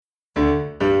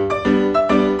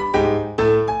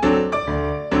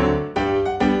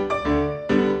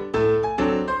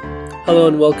Hello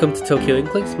and welcome to Tokyo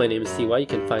Inklings. My name is CY. You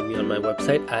can find me on my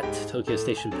website at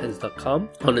tokyostationpens.com,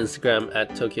 on Instagram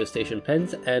at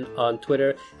tokyostationpens, and on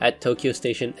Twitter at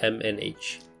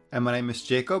tokyostationmnh. And my name is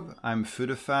Jacob. I'm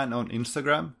Foodafan on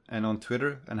Instagram and on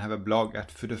Twitter, and have a blog at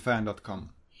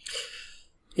foodafan.com.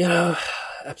 You know,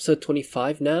 episode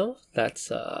 25 now. That's,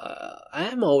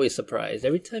 I'm always surprised.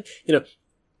 Every time,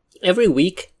 every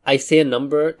week I say a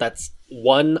number that's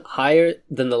one higher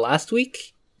than the last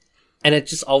week, and it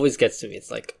just always gets to me. It's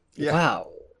like,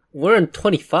 wow, we're on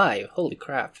 25. Holy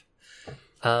crap.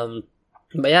 But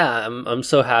yeah, I'm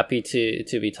so happy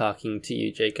to be talking to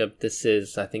you, Jacob. This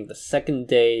is, I think, the second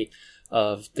day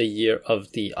of the year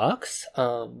of the ox.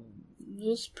 It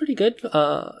was pretty good.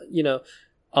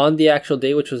 On the actual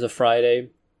day, which was a Friday,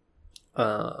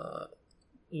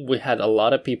 we had a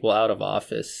lot of people out of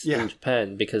office in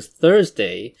Japan because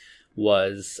Thursday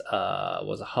was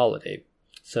a holiday.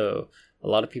 So a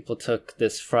lot of people took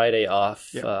this Friday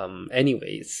off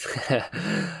anyways.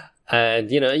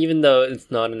 And, even though it's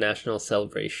not a national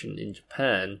celebration in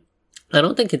Japan, I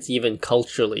don't think it's even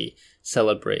culturally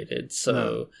celebrated.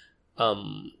 So,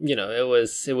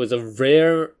 it was a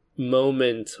rare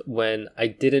moment when I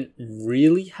didn't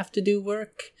really have to do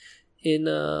work in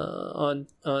on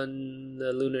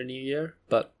the Lunar New Year.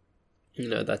 But,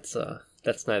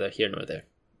 that's neither here nor there.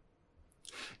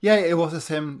 Yeah, it was the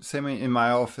same in my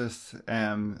office.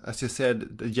 As you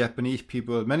said, many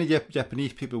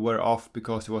Japanese people were off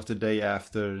because it was the day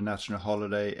after the national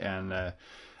holiday, and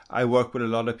I work with a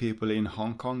lot of people in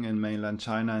Hong Kong and mainland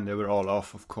China, and they were all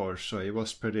off, of course. So it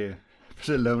was pretty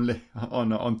lonely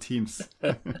on Teams.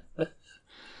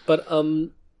 But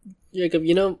Jacob,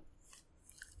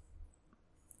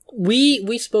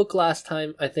 we spoke last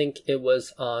time. I think it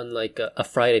was on like a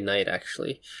Friday night,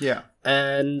 actually. Yeah.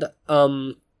 And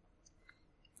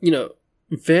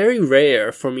very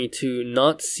rare for me to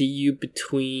not see you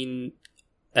between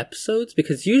episodes,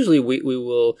 because usually we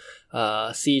will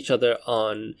see each other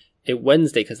on a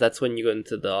Wednesday, because that's when you go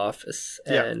into the office.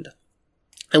 And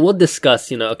we'll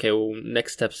discuss,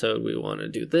 next episode we want to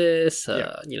do this,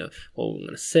 what we're going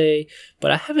to say. But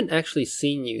I haven't actually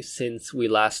seen you since we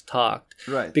last talked.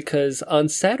 Right. Because on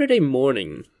Saturday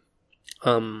morning,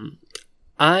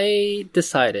 I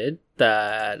decided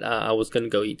that I was going to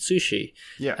go eat sushi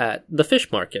at the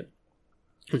fish market.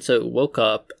 And so woke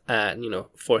up at,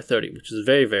 4:30, which is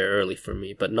very, very early for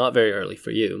me, but not very early for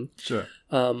you. Sure.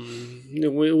 We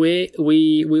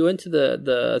went to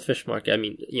the fish market. I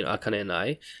mean, Akane and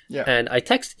I. Yeah. And I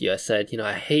texted you. I said,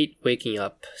 I hate waking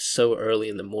up so early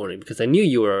in the morning, because I knew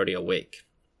you were already awake.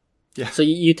 Yeah. So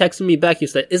you texted me back. You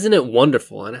said, "Isn't it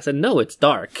wonderful?" And I said, "No, it's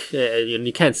dark.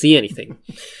 You can't see anything."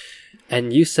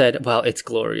 And you said, "Well, it's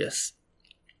glorious."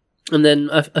 And then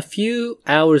a few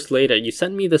hours later, you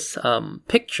sent me this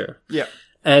picture. Yeah.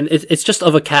 And it's just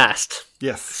of a cast.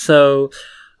 Yes. So,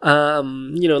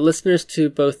 listeners to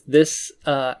both this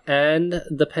and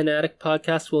the Pen Addict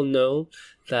podcast will know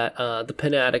that the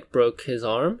Pen Addict broke his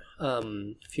arm a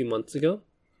few months ago.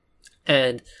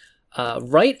 And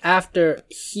right after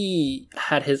he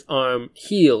had his arm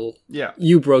heal,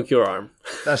 you broke your arm.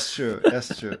 That's true.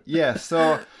 Yeah,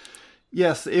 so...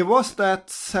 Yes, it was that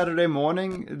Saturday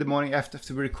morning, the morning after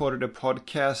we recorded the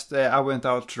podcast. I went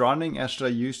out running as I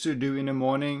used to do in the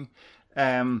morning,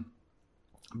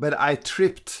 but I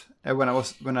tripped when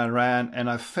I ran, and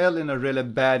I fell in a really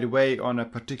bad way on a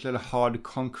particularly hard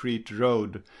concrete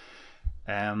road,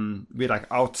 with like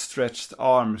outstretched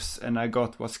arms, and I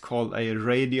got what's called a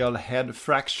radial head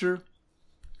fracture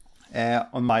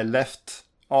on my left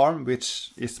arm,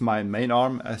 which is my main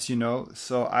arm, as you know.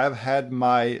 So I've had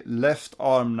my left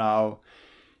arm now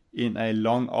in a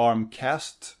long arm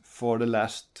cast for the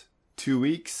last 2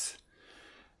 weeks.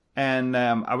 And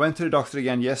I went to the doctor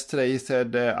again yesterday. He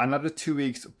said another 2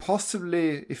 weeks,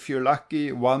 possibly, if you're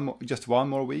lucky, just one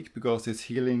more week, because it's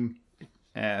healing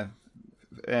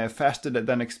faster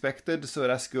than expected. So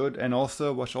that's good. And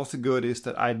also, what's also good is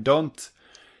that I don't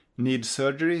need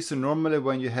surgery. So normally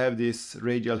when you have this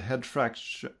radial head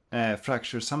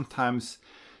fracture, sometimes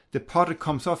the part that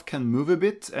comes off can move a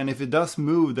bit, and if it does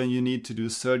move, then you need to do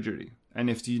surgery. And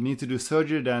if you need to do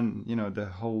surgery, then the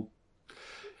whole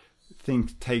thing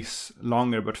takes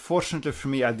longer. But fortunately for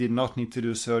me, I did not need to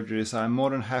do surgery, so I'm more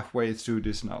than halfway through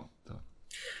this now.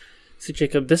 So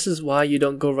Jacob, this is why you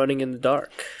don't go running in the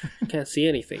dark. You can't see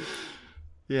anything.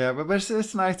 Yeah, but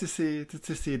it's nice to see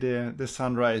the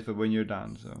sunrise, but when you're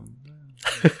done, so.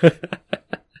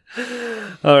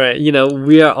 All right,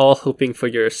 we are all hoping for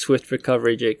your swift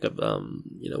recovery, Jacob.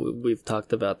 We've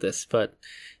talked about this, but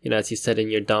as you said, in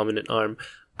your dominant arm,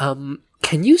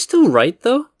 can you still write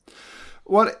though?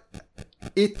 Well,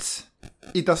 it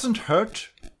It doesn't hurt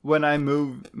when I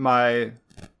move my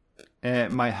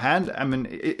hand. I mean,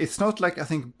 it's not like, I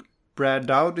think Brad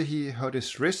Dowd, he hurt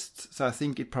his wrist, so I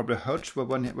think it probably hurts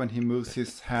when he moves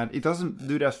his hand. It doesn't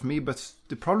do that for me, but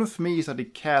the problem for me is that the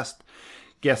cast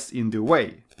gets in the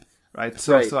way, right?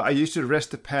 So I usually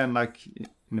rest the pen like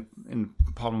in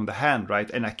the palm of the hand, right?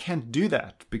 And I can't do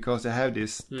that because I have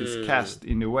this cast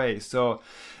in the way. So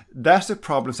that's the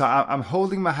problem. So I'm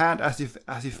holding my hand as if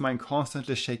I'm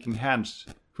constantly shaking hands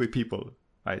with people,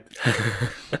 right?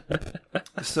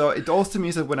 So it also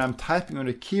means that when I'm typing on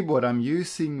the keyboard, I'm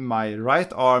using my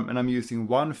right arm and I'm using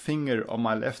one finger on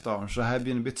my left arm. So I have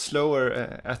been a bit slower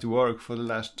at work for the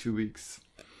last 2 weeks.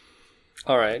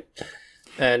 All right.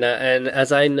 And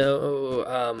as I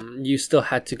know, you still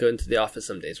had to go into the office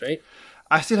some days, right?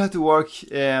 I still had to work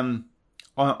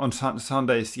on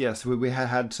Sundays. Yes, we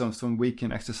had some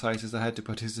weekend exercises I had to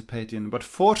participate in. But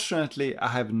fortunately, I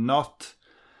have not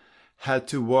had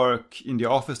to work in the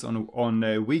office on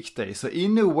a weekday. So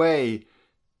in a way,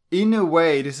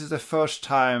 this is the first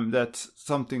time that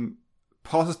something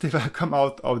positive has come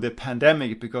out of the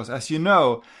pandemic. Because as you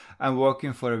know, I'm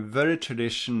working for a very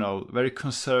traditional, very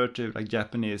conservative, like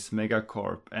Japanese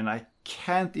megacorp, and I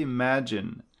can't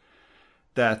imagine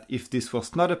that if this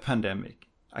was not a pandemic,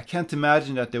 I can't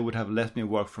imagine that they would have let me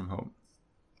work from home.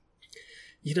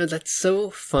 You know, that's so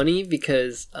funny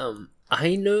because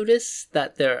I noticed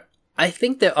that I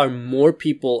think there are more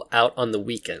people out on the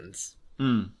weekends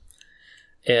in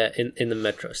the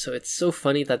metro. So it's so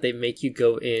funny that they make you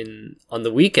go in on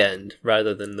the weekend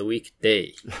rather than the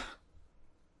weekday.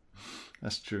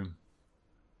 That's true.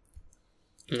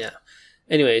 Yeah.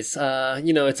 Anyways,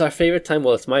 it's our favorite time.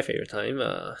 Well, it's my favorite time.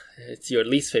 It's your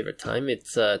least favorite time.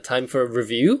 It's time for a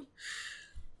review.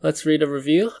 Let's read a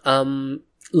review.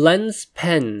 Lens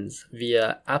Pens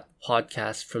via Apple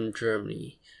Podcast from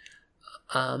Germany.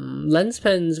 Lens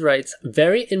Pens writes,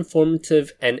 very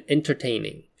informative and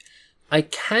entertaining. I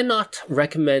cannot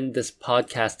recommend this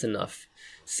podcast enough.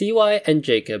 CY and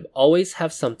Jacob always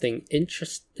have something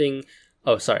interesting.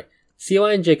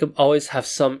 CY and Jacob always have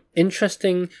some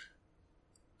interesting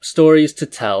stories to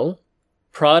tell,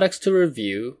 products to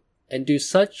review, and do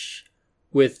such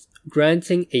with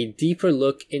granting a deeper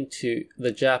look into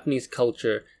the Japanese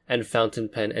culture and fountain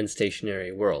pen and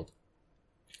stationery world.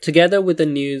 Together with the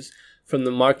news from the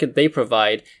market, they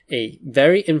provide a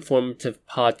very informative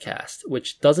podcast,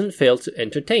 which doesn't fail to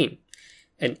entertain.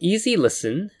 An easy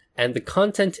listen, and the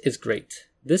content is great.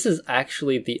 This is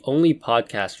actually the only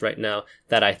podcast right now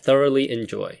that I thoroughly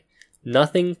enjoy.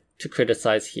 Nothing to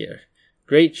criticize here.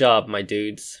 Great job, my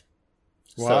dudes.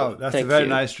 Wow, that's a very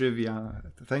nice review.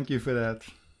 Thank you for that.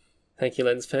 Thank you,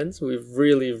 Lens Pens. We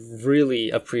really, really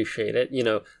appreciate it.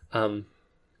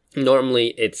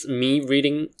 Normally it's me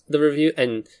reading the review,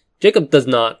 and Jacob does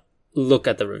not look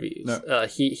at the reviews. No.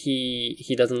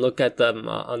 He doesn't look at them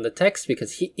on the text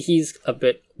because he's a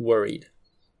bit worried.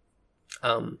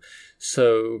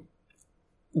 So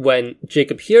when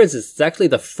Jacob hears this, it's actually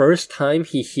the first time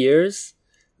he hears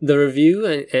the review,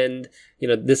 and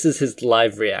this is his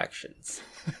live reactions.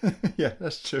 Yeah,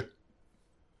 that's true.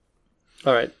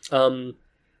 All right.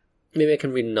 Maybe I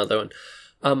can read another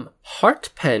one.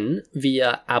 Heart Pen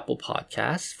via Apple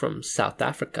Podcasts from South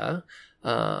Africa.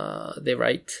 They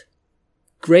write,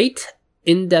 great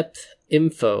in-depth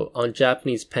info on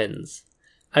Japanese pens.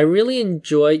 I really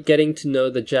enjoy getting to know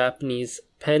the Japanese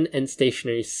pen and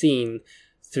stationery scene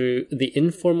through the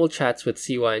informal chats with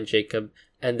CY and Jacob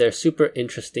and their super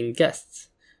interesting guests.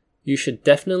 You should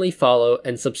definitely follow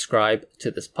and subscribe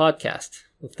to this podcast.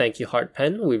 Well, thank you, Heart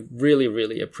Pen. We really,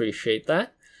 really appreciate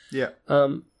that. Yeah.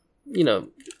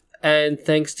 And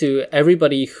thanks to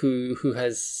everybody who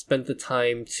has spent the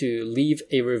time to leave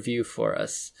a review for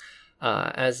us.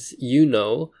 As you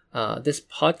know, this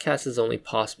podcast is only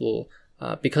possible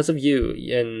because of you,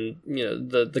 and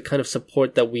the kind of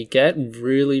support that we get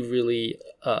really, really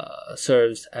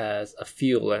serves as a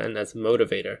fuel and as a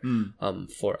motivator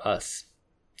for us.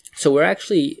 So we're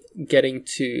actually getting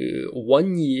to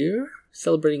 1 year,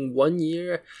 celebrating 1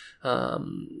 year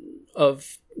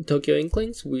of Tokyo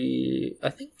Inklings. I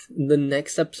think the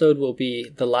next episode will be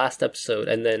the last episode,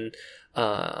 and then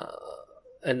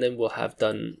we'll have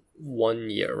done 1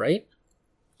 year, right?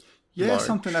 Yeah, March.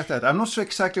 Something like that. I'm not sure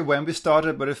exactly when we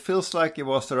started, but it feels like it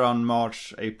was around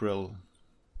March, April.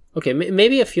 Okay,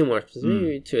 maybe a few more episodes,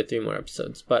 maybe 2 or 3 more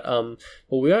episodes. But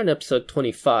we are on episode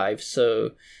 25,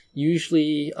 so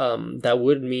usually that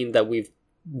would mean that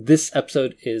this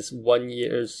episode is 1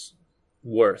 year's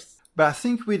worth. But I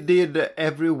think we did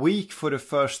every week for the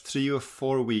first 3 or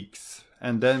 4 weeks,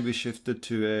 and then we shifted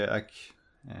to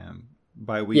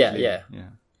bi-weekly. Yeah.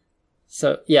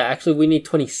 So yeah, actually we need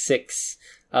 26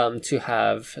 to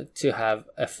have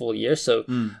a full year. So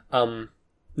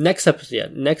next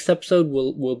episode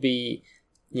will be,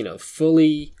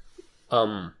 fully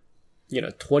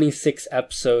 26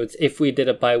 episodes. If we did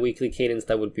a bi-weekly cadence,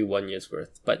 that would be 1 year's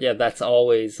worth. But yeah, that's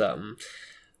always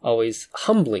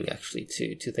humbling actually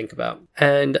to think about.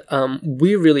 And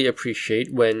we really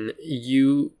appreciate when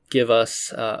you give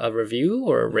us a review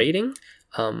or a rating.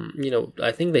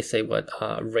 I think they say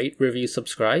rate, review,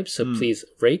 subscribe. So please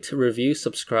rate, review,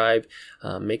 subscribe,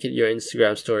 make it your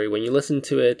Instagram story. When you listen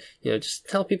to it, just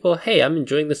tell people, hey, I'm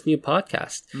enjoying this new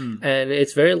podcast. And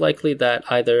it's very likely that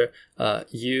either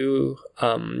you,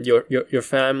 your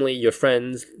family, your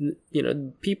friends,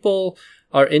 people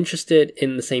are interested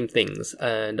in the same things,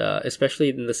 and especially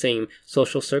in the same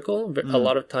social circle. A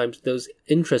lot of times those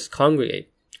interests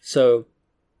congregate. So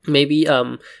maybe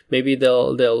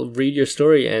they'll read your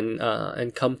story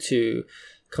and come to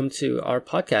our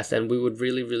podcast, and we would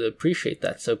really, really appreciate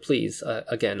that. So please,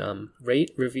 again,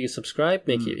 rate, review, subscribe,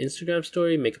 make your Instagram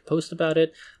story, make a post about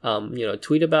it,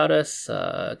 tweet about us,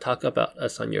 talk about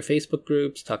us on your Facebook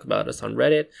groups, talk about us on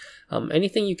Reddit.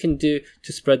 Anything you can do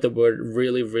to spread the word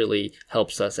really, really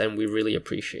helps us, and we really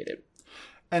appreciate it.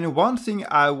 And one thing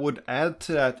I would add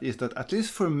to that is that, at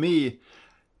least for me,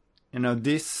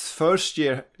 this first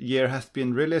year has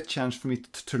been really a chance for me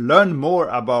to learn more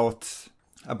about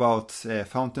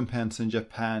fountain pens in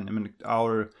Japan. I mean,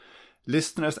 our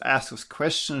listeners ask us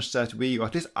questions that or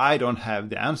at least I don't have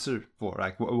the answer for.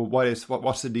 Like,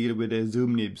 what's the deal with the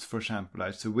zoom nibs, for example?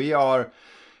 Right? So we are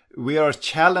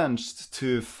challenged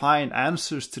to find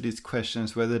answers to these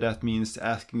questions, whether that means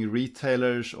asking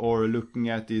retailers or looking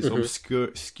at these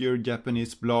obscure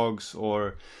Japanese blogs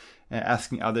or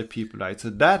asking other people, right? So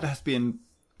that has been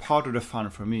part of the fun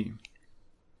for me.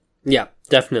 Yeah,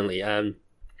 definitely.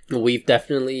 We've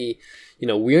definitely,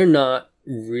 we're not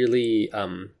really,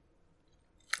 I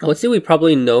would say we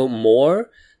probably know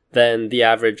more than the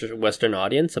average Western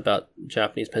audience about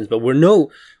Japanese pens, but we're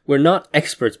not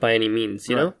experts by any means,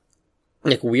 you know?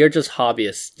 Like, we are just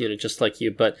hobbyists, just like you,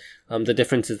 but the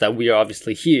difference is that we are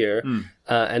obviously here,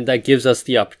 and that gives us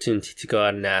the opportunity to go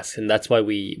out and ask, and that's why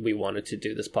we wanted to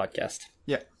do this podcast.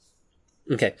 Yeah.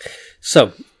 Okay,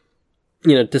 so,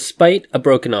 despite a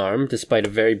broken arm, despite a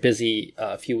very busy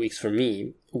few weeks for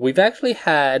me, we've actually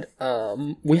had,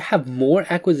 we have more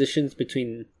acquisitions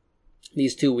between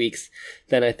these 2 weeks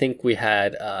than I think we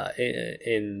had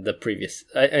in the previous,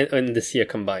 in this year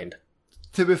combined.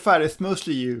 To be fair, it's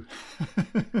mostly you.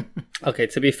 Okay,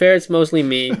 to be fair, it's mostly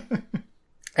me.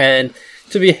 And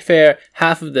to be fair,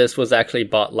 half of this was actually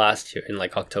bought last year in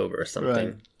like October or something.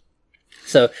 Right.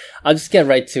 So I'll just get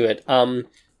right to it.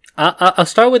 I'll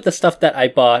start with the stuff that I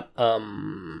bought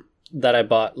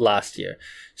last year.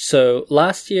 So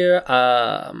last year,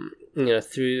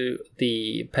 through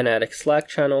the Pen Addict Slack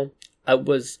channel, I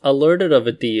was alerted of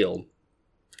a deal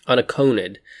on a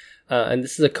Conid. And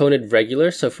this is a Conid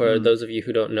regular. So for those of you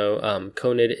who don't know,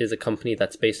 Conid is a company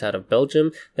that's based out of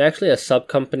Belgium. They're actually a sub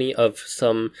company of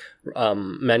some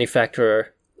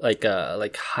manufacturer, like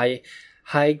high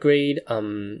grade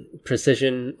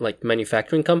precision like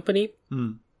manufacturing company.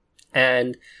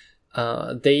 And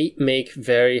they make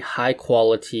very high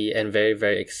quality and very,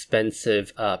 very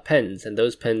expensive pens. And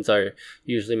those pens are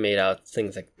usually made out of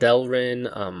things like Delrin,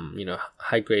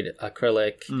 high grade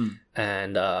acrylic,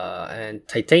 and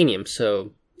titanium.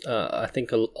 So I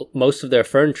think most of their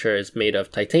furniture is made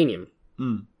of titanium.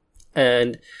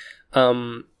 And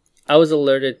I was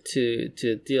alerted to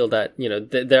a deal that,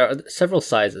 there are several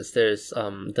sizes. There's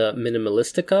the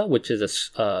Minimalistica, which is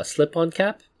a slip-on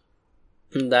cap.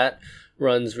 And that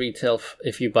runs retail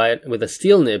if you buy it with a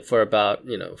steel nib for about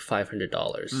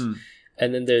 $500.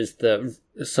 And then there's the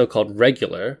so-called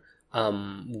regular,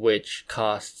 which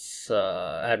costs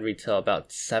at retail about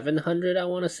 $700, I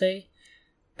want to say.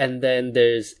 And then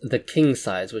there's the king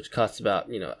size, which costs about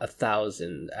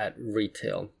 $1,000 at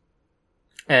retail.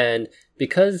 And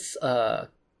because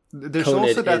there's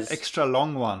also that extra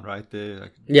long one, right? The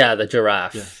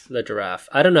giraffe. Yes. The giraffe.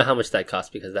 I don't know how much that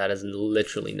costs because that has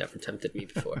literally never tempted me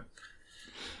before.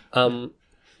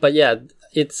 But yeah,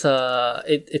 it's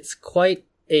quite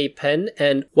a pen,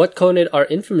 and what Conid are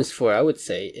infamous for, I would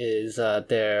say, is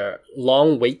their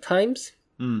long wait times.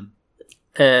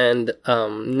 And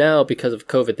now, because of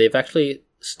COVID, they've actually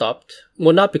stopped.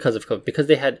 Well, not because of COVID, because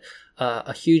they had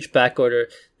a huge back order.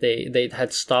 They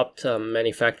had stopped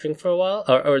manufacturing for a while,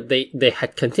 or they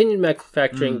had continued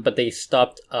manufacturing, but they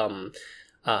stopped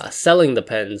selling the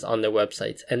pens on their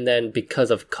websites. And then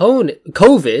because of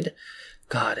COVID,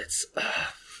 God, it's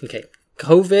okay.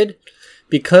 COVID,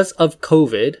 because of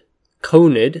COVID,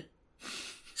 Conid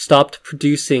stopped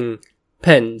producing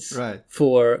pens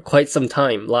for quite some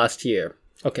time last year.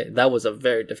 Okay, that was a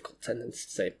very difficult sentence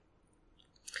to say.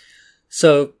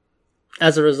 So,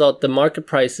 as a result, the market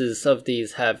prices of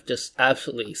these have just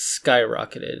absolutely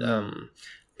skyrocketed.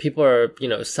 People are,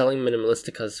 selling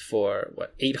Minimalisticas for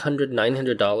 $800,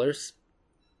 $900.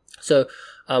 So,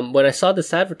 when I saw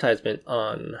this advertisement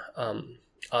on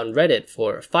Reddit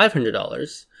for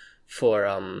 $500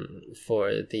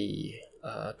 for the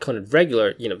Conid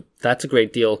regular, that's a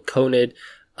great deal. Conid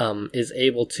is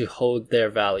able to hold their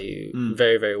value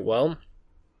very, very well.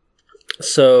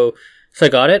 So I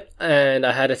got it, and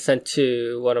I had it sent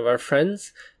to one of our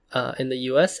friends in the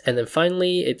US, and then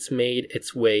finally it's made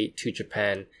its way to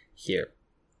Japan here.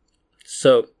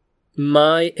 So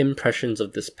my impressions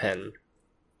of this pen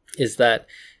is that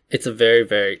it's a very,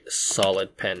 very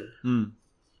solid pen.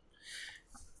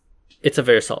 It's a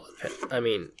very solid pen. I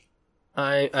mean,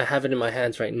 I have it in my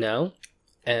hands right now,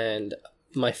 and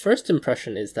my first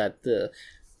impression is that the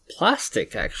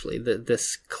plastic, actually,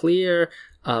 this clear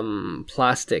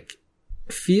plastic,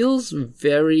 feels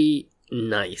very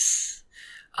nice.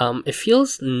 It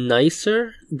feels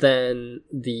nicer than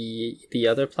the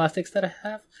other plastics that I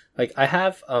have. Like I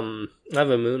have a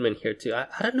Moonman here too. I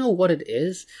don't know what it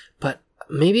is, but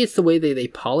maybe it's the way they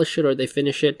polish it or they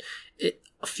finish it. It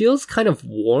feels kind of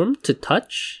warm to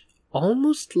touch,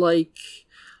 almost like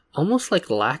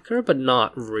lacquer, but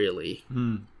not really.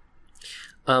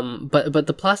 But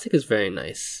the plastic is very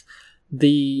nice.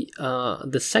 The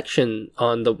section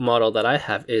on the model that I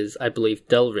have is, I believe,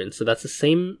 Delrin, so that's the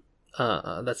same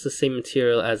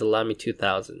material as a Lamy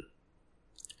 2000,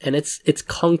 and it's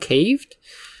concaved.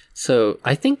 So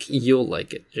I think you'll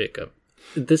like it, Jacob.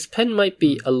 This pen might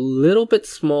be a little bit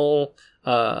small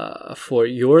for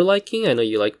your liking. I know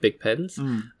you like big pens.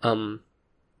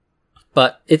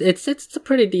 But it's a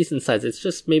pretty decent size. It's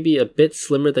just maybe a bit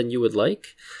slimmer than you would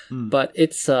like, but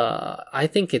it's I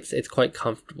think it's quite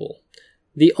comfortable.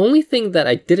 The only thing that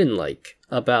I didn't like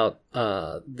about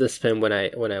this pen when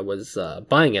I was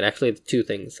buying it, actually, two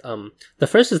things. The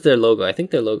first is their logo. I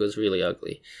think their logo is really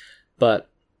ugly, but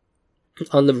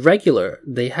on the regular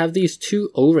they have these two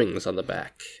O-rings on the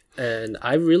back, and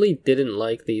I really didn't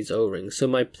like these O-rings. So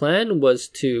my plan was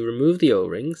to remove the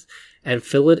O-rings and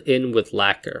fill it in with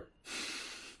lacquer.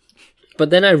 But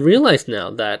then I realized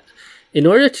now that in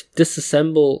order to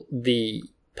disassemble the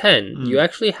pen, you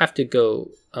actually have to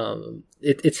go.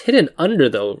 It's hidden under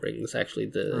the O-rings, actually,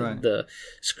 the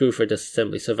screw for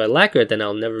disassembly. So if I lacquer it, then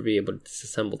I'll never be able to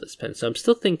disassemble this pen. So I'm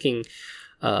still thinking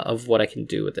of what I can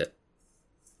do with it.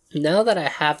 Now that I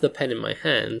have the pen in my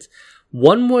hands,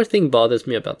 one more thing bothers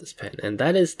me about this pen, and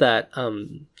that is that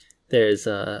there's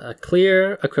a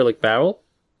clear acrylic barrel.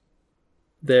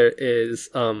 There is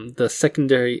the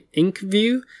secondary ink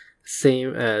view,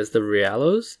 same as the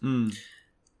Realos.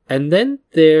 And then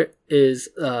there is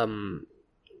the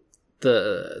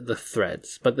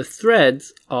threads. But the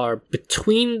threads are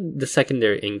between the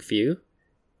secondary ink view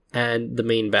and the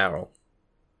main barrel.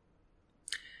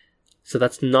 So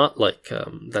that's not like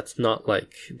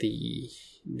the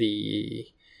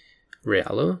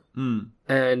Realo.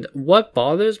 And what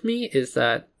bothers me is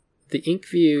that the ink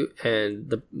view and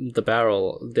the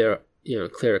barrel, they're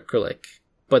clear acrylic,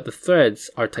 but the threads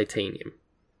are titanium.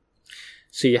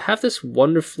 So you have this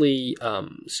wonderfully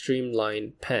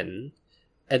streamlined pen,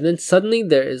 and then suddenly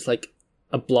there is like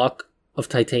a block of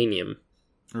titanium.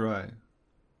 Right.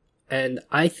 And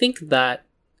I think that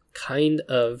kind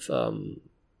of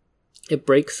it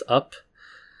breaks up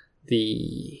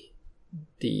the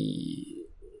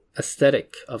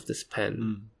aesthetic of this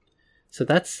pen. So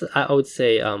that's, I would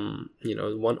say,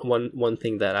 one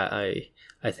thing that I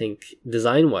think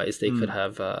design wise they could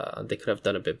have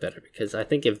done a bit better, because I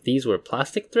think if these were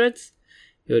plastic threads,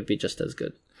 it would be just as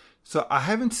good. So I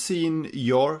haven't seen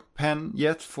your pen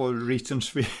yet for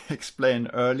reasons we explained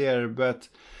earlier, but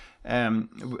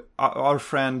our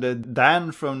friend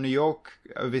Dan from New York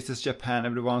visits Japan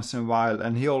every once in a while,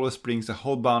 and he always brings a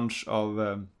whole bunch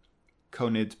of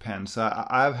Conid pens. So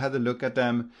I've had a look at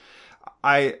them.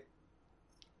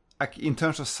 In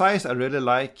terms of size, I really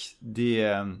like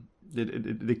the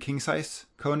king size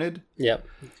Conid. Yeah.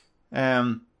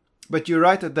 But you're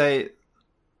right that they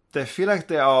feel like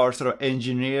they are sort of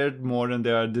engineered more than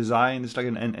they are designed. It's like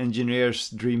an engineer's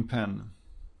dream pen.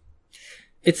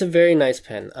 It's a very nice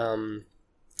pen.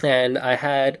 And I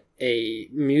had a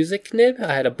music nib.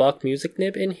 I had a Bock music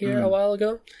nib in here a while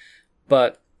ago,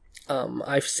 but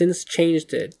I've since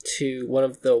changed it to one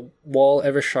of the Wahl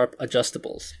Eversharp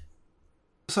adjustables.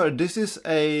 Sorry, this is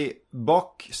a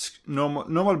Bock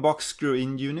normal Bock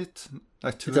screw-in unit,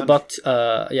 like 200? It's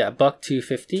a Bock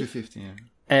 250. 250, yeah.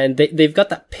 And they've got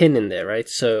that pin in there, right?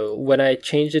 So when I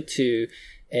changed it to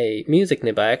a music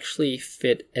nib, I actually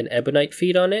fit an Ebonite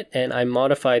feed on it, and I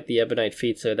modified the Ebonite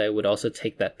feed so that it would also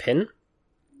take that pin.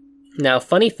 Now,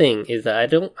 funny thing is that I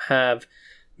don't have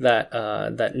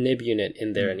that nib unit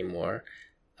in there anymore.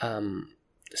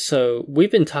 So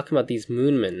we've been talking about these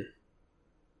Moonman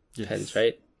pens,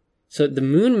 right? So the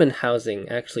Moonman housing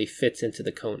actually fits into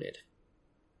the Conid.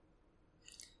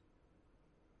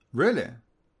 Really?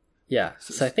 Yeah.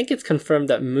 So I think it's confirmed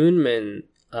that Moonman,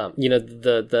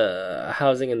 the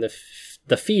housing and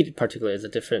the feed particularly is a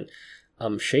different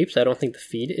shape. So I don't think the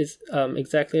feed is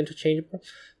exactly interchangeable,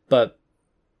 but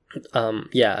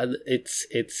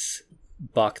it's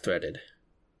Bach threaded.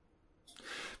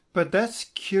 But that's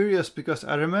curious because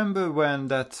I remember when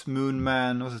that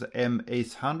Moonman, was it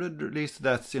M800 released?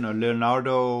 That's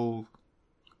Leonardo.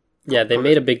 Yeah, they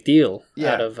made a big deal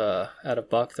out of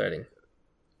Bach threading.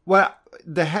 Well,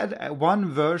 they had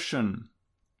one version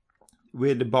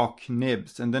with the Bach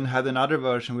nibs and then had another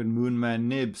version with Moonman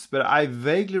nibs. But I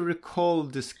vaguely recall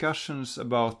discussions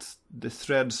about the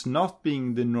threads not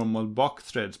being the normal Bach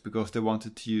threads because they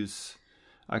wanted to use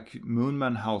like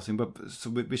Moonman housing,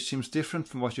 which seems different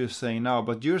from what you're saying now.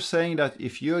 But you're saying that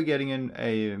if you're getting in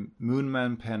a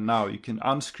Moonman pen now, you can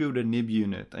unscrew the nib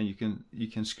unit and you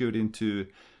can screw it into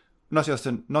not just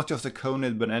a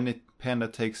Conid, but any pen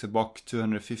that takes a Bach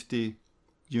 250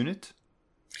 unit.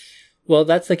 Well,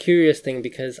 that's the curious thing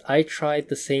because I tried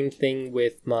the same thing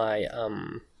with my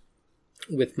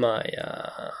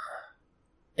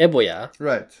Eboya,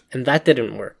 right? And that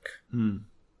didn't work.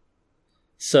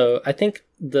 So I think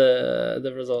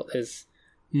the result is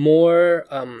more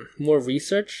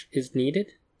research is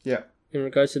needed. Yeah. In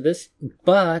regards to this,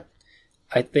 but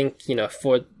I think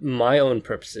for my own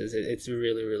purposes, it's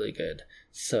really really good.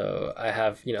 So I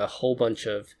have a whole bunch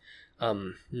of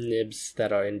nibs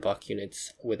that are in Bach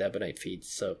units with Ebonite feeds.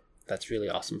 So that's really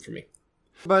awesome for me.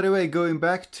 By the way, going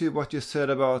back to what you said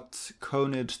about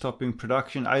Conid stopping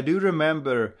production, I do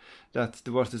remember that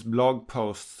there was this blog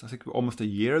post, I think almost a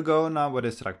year ago now, where they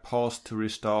said like pause to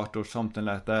restart or something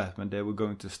like that, when they were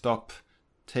going to stop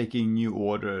taking new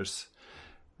orders,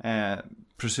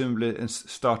 presumably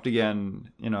start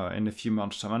again, in a few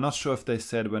months' time. I'm not sure if they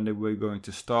said when they were going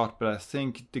to start, but I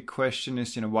think the question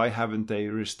is, why haven't they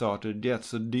restarted yet?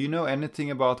 So do you know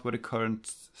anything about what the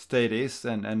current state is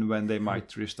and when they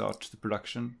might restart the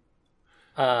production?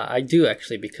 I do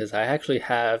actually, because I actually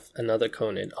have another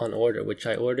Conid on order, which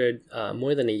I ordered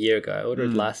more than a year ago. I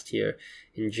ordered last year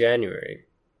in January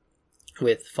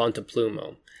with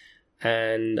Fonteplumo.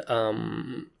 And,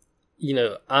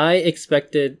 I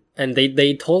expected, and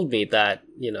they told me that,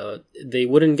 they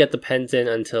wouldn't get the pens in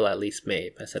until at least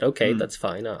May. I said, okay, that's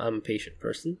fine. I'm a patient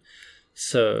person.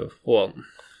 So,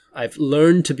 I've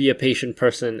learned to be a patient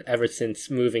person ever since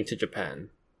moving to Japan.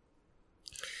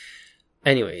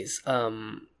 Anyways,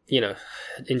 in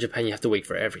Japan you have to wait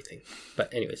for everything.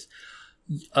 But anyways,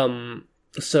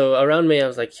 so around May I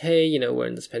was like, hey, we're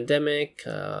in this pandemic.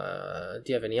 Do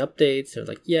you have any updates? They're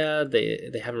like, yeah,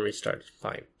 they haven't restarted.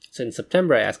 Fine. So in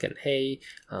September I asked them, hey,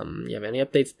 you have any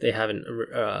updates? They haven't.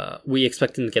 We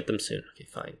expect them to get them soon. Okay,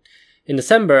 fine. In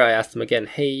December I asked them again,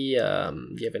 hey,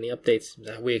 do you have any updates?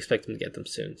 We expect them to get them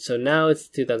soon. So now it's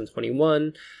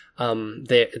 2021.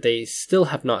 They still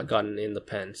have not gotten in the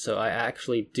pen, so I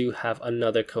actually do have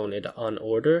another Conid on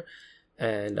order,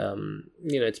 and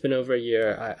it's been over a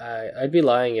year. I'd be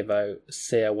lying if I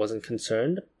say I wasn't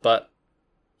concerned, but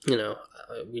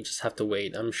we just have to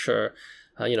wait. I'm sure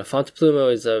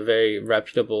Fonteplumo is a very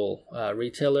reputable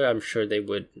retailer. I'm sure they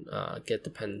would get the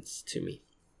pens to me.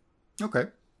 Okay.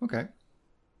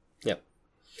 Yeah.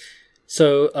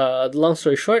 So the long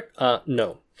story short,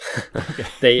 no.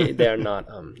 Okay. they are not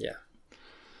yeah.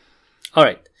 All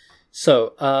right.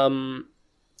 So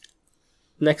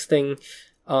next thing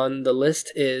on the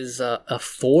list is a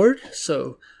Ford.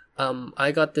 So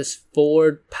I got this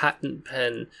Ford patent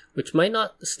pen, which might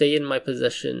not stay in my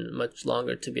possession much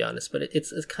longer, to be honest, but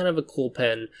it's kind of a cool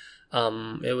pen.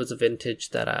 It was a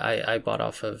vintage that I bought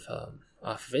off of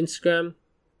Instagram.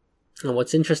 And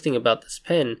what's interesting about this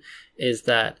pen is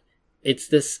that it's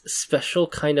this special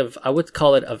kind of, I would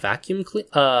call it a vacuum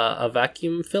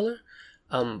filler,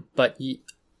 but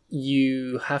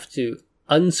you have to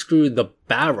unscrew the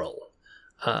barrel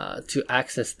to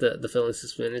access the filling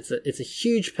system. And it's a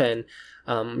huge pen.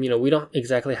 We don't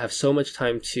exactly have so much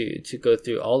time to go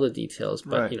through all the details,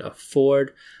 but right.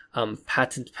 Ford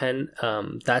patent pen,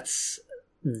 that's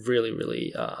really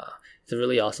really it's a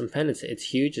really awesome pen. It's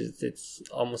huge. It's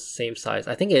almost the same size.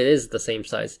 I think it is the same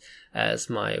size as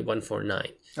my 149.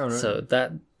 Oh, right. So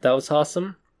that was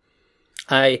awesome.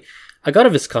 I got a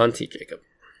Visconti, Jacob.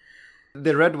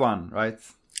 The red one, right?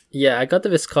 Yeah, I got the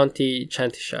Visconti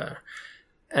Chantyshire.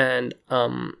 And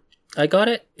I got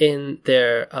it in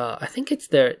their, I think it's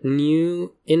their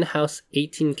new in-house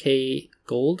 18K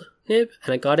gold nib,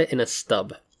 and I got it in a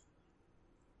stub.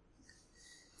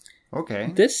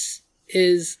 Okay. This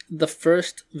is the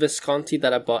first Visconti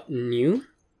that I bought new.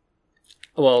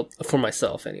 Well, for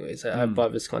myself anyways. I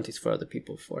bought Viscontis for other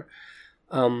people before.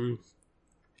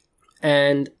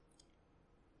 And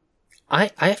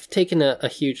I've taken a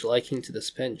huge liking to this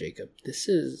pen, Jacob. This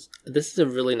is a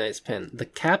really nice pen. The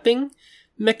capping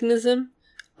mechanism,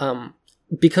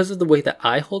 because of the way that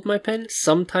I hold my pen,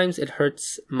 sometimes it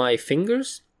hurts my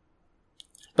fingers.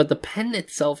 But the pen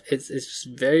itself is just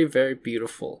very, very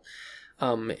beautiful.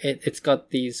 It's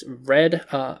got these red,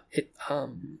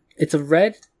 it's a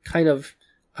red kind of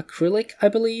acrylic, I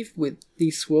believe, with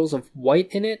these swirls of white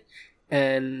in it.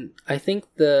 And I think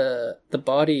the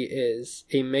body is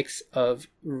a mix of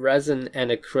resin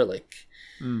and acrylic.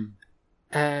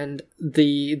 And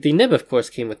the nib, of course,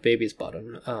 came with baby's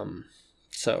bottom.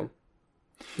 So,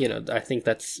 I think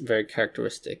that's very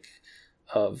characteristic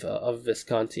of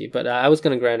Visconti. But I was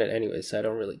going to grant it anyway, so I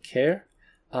don't really care.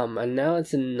 And now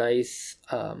it's a nice,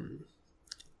 I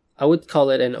would call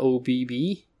it an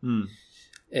OBB.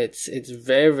 It's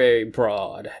very, very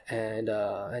broad, and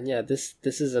yeah, this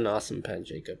is an awesome pen,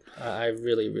 Jacob. I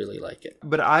really, really like it.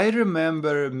 But I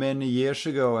remember many years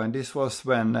ago, and this was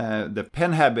when the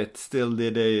Pen Habit still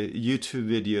did YouTube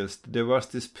videos. There was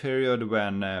this period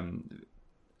when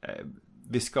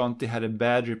Visconti had a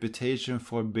bad reputation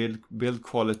for build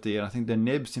quality, and I think the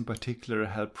nibs in particular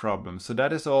had problems. So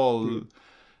that is all.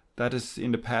 That is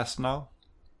in the past now.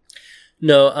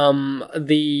 No,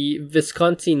 the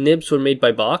Visconti nibs were made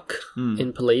by Bach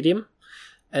in Palladium,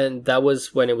 and that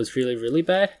was when it was really, really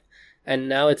bad. And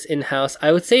now it's in-house.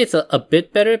 I would say it's a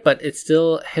bit better, but it's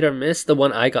still hit or miss. The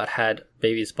one I got had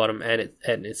baby's bottom and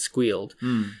it squealed.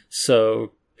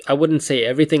 So I wouldn't say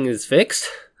everything is fixed,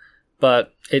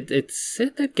 but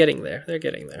they're getting there. They're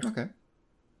getting there. Okay.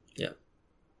 Yeah.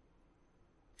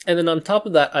 And then on top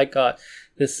of that, I got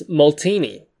this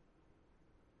Molteni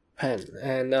pen,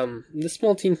 and this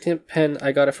Molteni pen,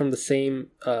 I got it from the same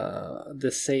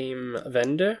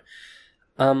vendor.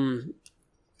 And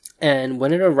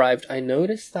when it arrived, I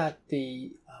noticed that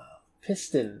the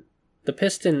piston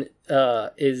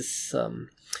is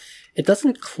it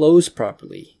doesn't close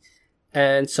properly.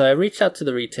 And so I reached out to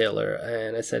the retailer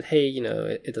and I said, hey,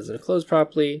 it doesn't close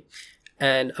properly.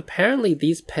 And apparently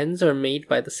these pens are made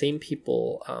by the same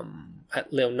people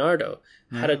at Leonardo.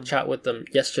 I had a chat with them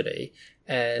yesterday,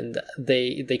 and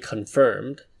they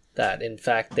confirmed that in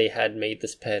fact they had made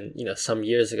this pen, some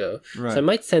years ago. Right. So I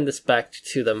might send this back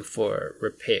to them for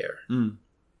repair.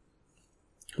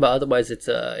 But otherwise, it's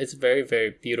a very, very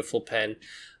beautiful pen,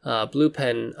 blue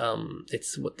pen.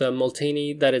 It's the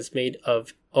Molteni that is made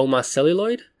of Oma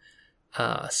celluloid.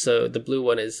 So the blue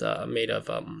one is made of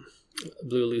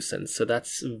blue lucent. So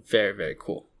that's very, very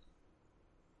cool.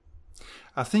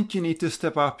 I think you need to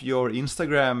step up your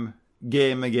Instagram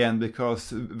game again, because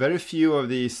very few of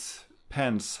these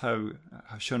pens have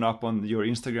shown up on your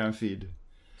Instagram feed.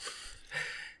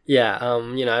 Yeah,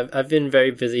 I've been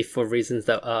very busy for reasons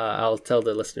that I'll tell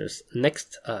the listeners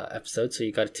next episode, so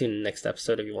you got to tune in the next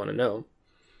episode if you want to know.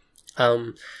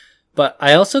 But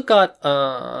I also got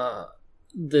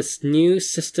this new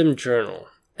system journal,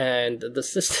 and the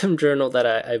system journal that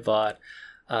I bought,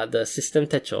 the System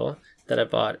Techo that I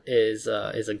bought is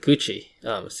a Gucci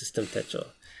System Techo.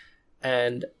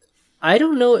 And I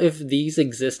don't know if these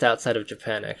exist outside of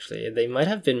Japan, actually. They might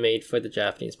have been made for the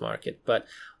Japanese market, but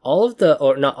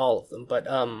not all of them, but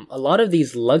a lot of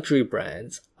these luxury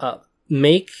brands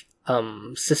make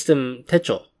System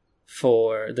Techo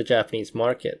for the Japanese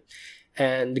market.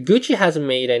 And Gucci hasn't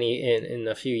made any in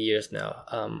a few years now.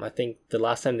 I think the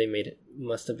last time they made it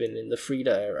must have been in the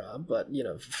Frida era, but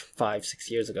 5-6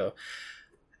 years ago.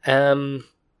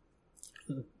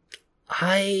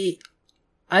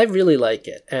 I really like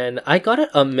it, and I got it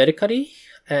on Mercari,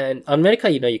 and on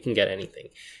Mercari, you can get anything.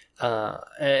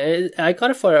 And I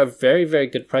got it for a very, very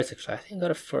good price, actually. I think I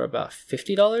got it for about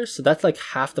 $50, so that's like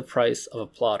half the price of a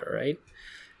plotter, right?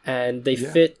 And they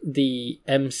fit the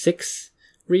M6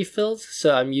 refills,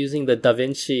 so I'm using the Da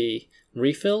Vinci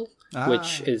refill,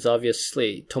 which is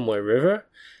obviously Tomoe River.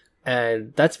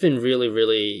 And that's been really,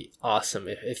 really awesome.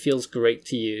 It feels great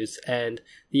to use. And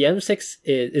the M6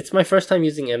 it's my first time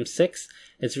using M6.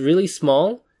 It's really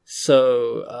small,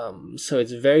 so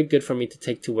it's very good for me to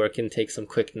take to work and take some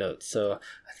quick notes. So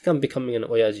I think I'm becoming an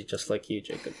oyaji just like you,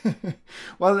 Jacob.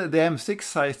 Well, the M6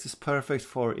 size is perfect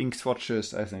for ink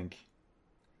swatches, I think.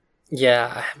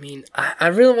 Yeah, I mean, I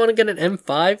really want to get an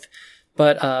M5,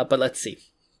 But let's see.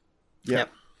 Yeah.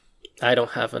 I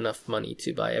don't have enough money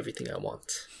to buy everything I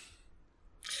want.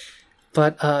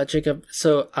 But Jacob,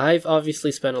 so I've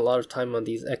obviously spent a lot of time on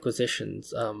these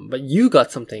acquisitions. But you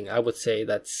got something, I would say,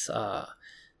 that's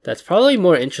probably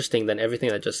more interesting than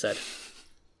everything I just said.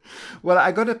 Well,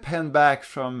 I got a pen back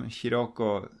from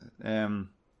Hiroko.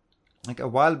 Like a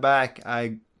while back,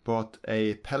 I bought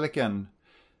a Pelikan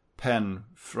pen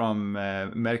from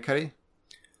Mercari,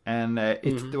 and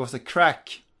there was a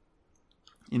crack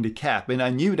in the cap, and I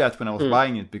knew that when I was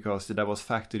buying it because that was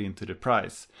factored into the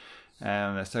price.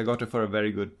 So I got it for a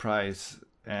very good price.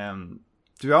 To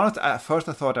be honest, at first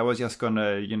I thought I was just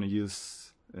gonna,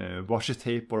 use washi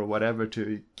tape or whatever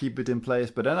to keep it in place.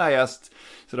 But then I asked,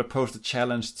 sort of posed a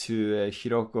challenge to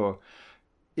Hiroko: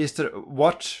 is there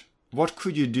what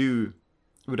could you do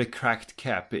with a cracked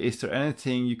cap? Is there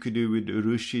anything you could do with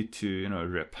urushi to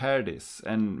repair this?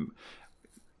 And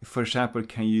for example,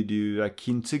 can you do a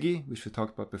kintsugi, which we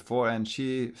talked about before? And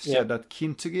she said that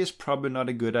kintsugi is probably not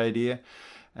a good idea.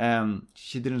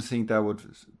 She didn't think that would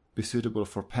be suitable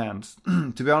for pants.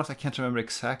 To be honest, I can't remember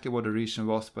exactly what the reason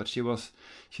was, but she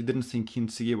didn't think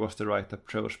kintsugi was the right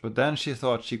approach. But then she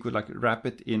thought she could wrap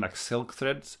it in silk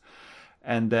threads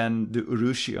and then do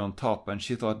urushi on top, and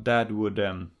she thought that would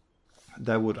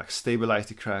stabilize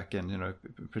the crack and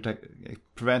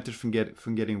prevent it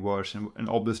from getting worse, and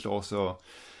obviously also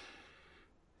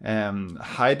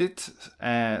hide it.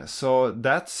 So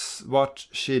that's what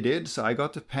she did. So I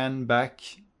got the pen back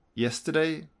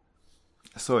yesterday.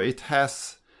 So it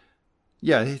has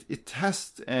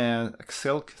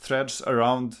silk threads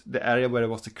around the area where there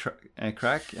was a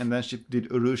crack, and then she did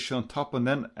urushi on top, and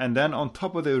then on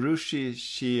top of the urushi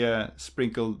she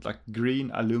sprinkled green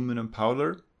aluminum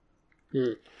powder.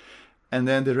 And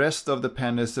then the rest of the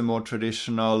pen is the more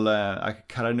traditional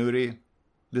karanuri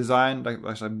design, like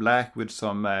black with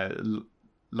some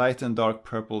light and dark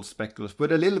purple speckles,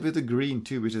 but a little bit of green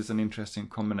too, which is an interesting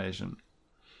combination.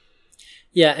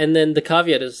 Yeah, and then the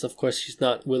caveat is, of course, she's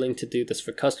not willing to do this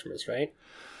for customers, right?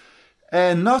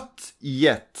 Not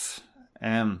yet.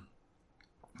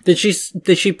 Did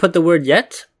she put the word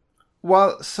yet?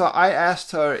 Well, so I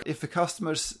asked her if the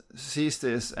customer sees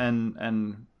this and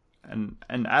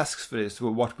asks for this,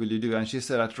 well, what will you do? And she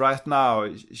said that right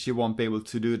now she won't be able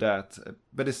to do that,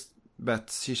 but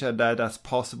she said that that's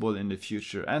possible in the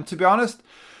future. And to be honest,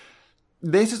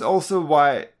 this is also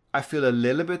why I feel a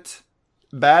little bit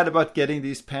bad about getting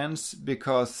these pens,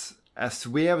 because as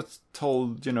we have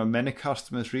told many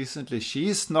customers recently,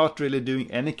 she's not really doing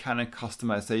any kind of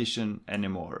customization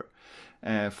anymore,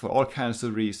 for all kinds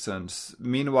of reasons.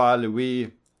 Meanwhile,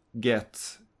 we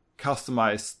get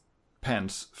customized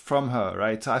pens from her,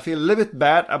 right? So I feel a little bit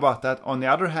bad about that. On the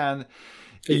other hand,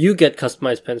 you get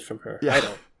customized pens from her. Yeah. I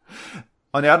don't.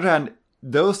 On the other hand,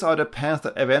 those are the pens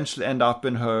that eventually end up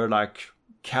in her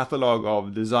catalog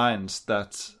of designs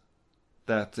that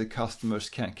the customers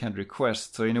can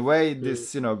request. So in a way,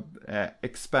 this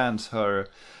expands her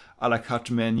a la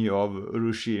carte menu of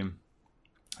urushi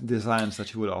designs that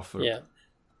she will offer.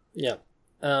 Yeah.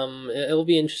 It'll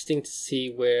be interesting to see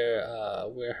where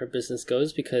her business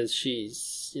goes, because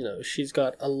she's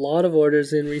got a lot of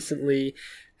orders in recently,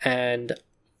 and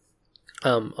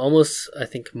almost, I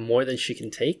think, more than she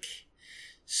can take.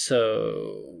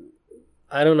 So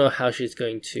I don't know how she's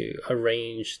going to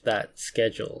arrange that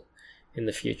schedule in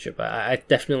the future, but I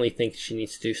definitely think she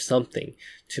needs to do something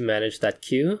to manage that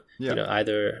queue. Yeah.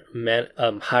 Either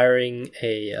hiring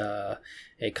a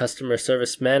customer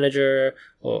service manager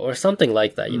or something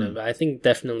like that. I think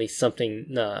definitely something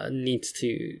needs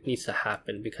to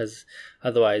happen, because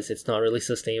otherwise it's not really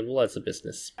sustainable as a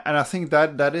business. And I think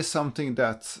that is something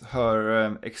that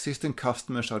her existing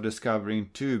customers are discovering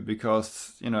too,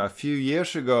 because a few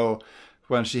years ago,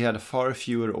 when she had far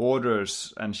fewer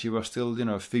orders and she was still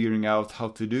figuring out how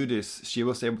to do this, she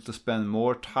was able to spend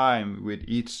more time with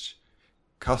each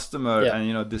customer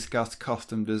and discuss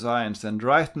custom designs. And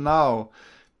right now,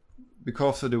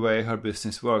 because of the way her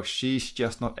business works, she's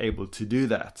just not able to do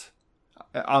that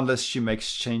unless she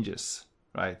makes changes,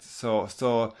 right? So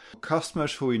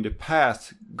customers who in the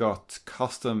past got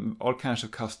all kinds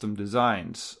of custom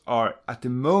designs are at the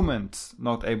moment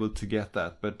not able to get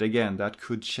that. But again, that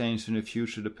could change in the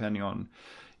future depending on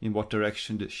in what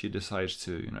direction that she decides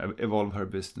to evolve her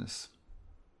business.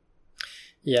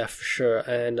 Yeah, for sure.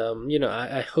 And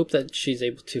I hope that she's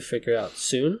able to figure out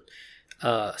soon.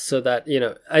 So that,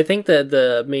 I think that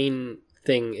the main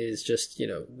thing is just,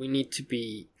 we need to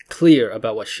be clear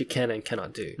about what she can and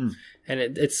cannot do. And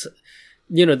it's,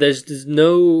 there's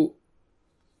no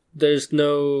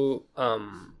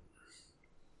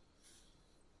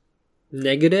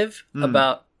negative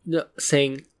about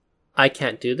saying, I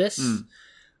can't do this.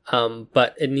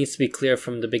 But it needs to be clear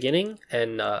from the beginning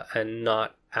and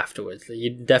not afterwards. You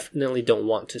definitely don't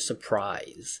want to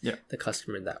surprise the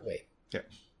customer in that way. Yeah.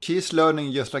 She's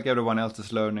learning just like everyone else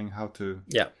is learning how to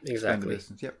expand the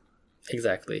business. Yep.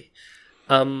 Exactly.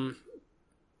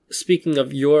 Speaking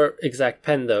of your exact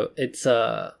pen, though, it's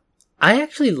I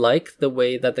actually like the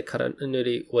way that the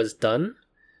Karanuri was done.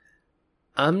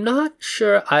 I'm not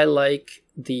sure I like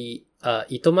the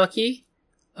itomaki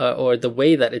or the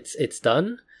way that it's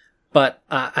done, but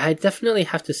I definitely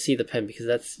have to see the pen because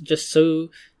that's just so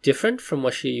different from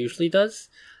what she usually does.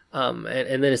 And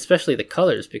then especially the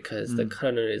colors, because the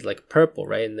Karanuri is like purple,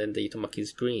 right? And then the itomaki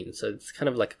is green, so it's kind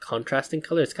of like a contrasting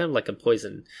color. It's kind of like a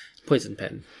poison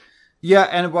pen. Yeah,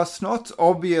 and it was not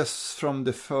obvious from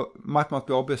the might not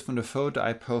be obvious from the photo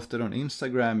I posted on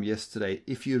Instagram yesterday.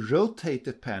 If you rotate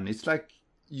the pen, it's like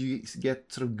you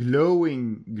get sort of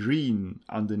glowing green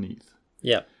underneath.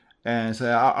 Yeah. And so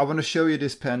I want to show you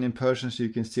this pen in person so you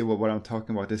can see what I'm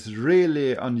talking about. It's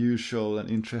really unusual and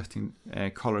interesting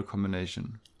color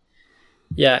combination.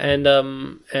 Yeah, and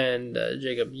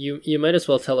Jacob, you might as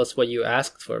well tell us what you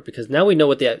asked for, because now we know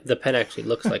what the pen actually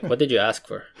looks like. What did you ask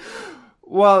for?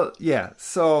 Well, yeah,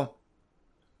 so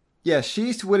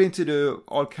she's willing to do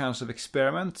all kinds of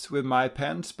experiments with my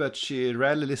pens, but she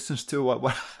rarely listens to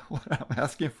what I'm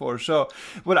asking for. So,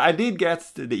 well, I did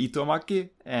get the itomaki,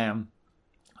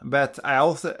 but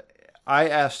I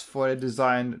asked for a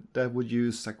design that would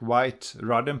use like white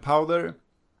Rodin powder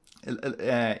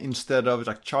instead of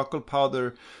like charcoal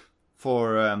powder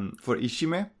for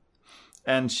Ishime.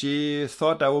 And she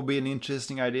thought that would be an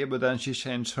interesting idea, but then she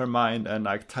changed her mind and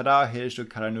like, tada, here's your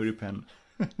Karanuri pen.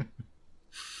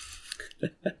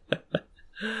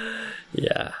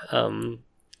 Yeah,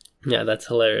 that's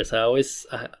hilarious. I always,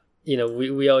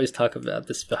 we always talk about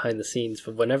this behind the scenes,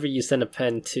 but whenever you send a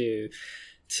pen to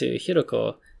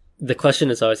Hiroko, the question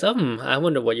is always, I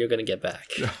wonder what you're going to get back.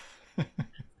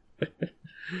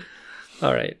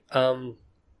 All right.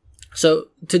 So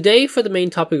today for the main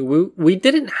topic, we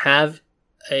didn't have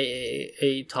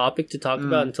a topic to talk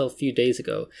about until a few days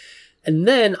ago. And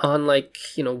then on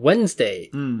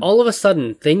Wednesday, all of a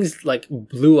sudden things like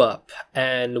blew up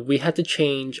and we had to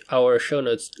change our show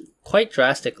notes quite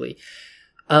drastically.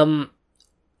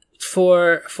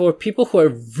 For people who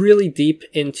are really deep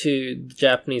into the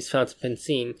Japanese fountain pen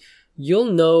scene,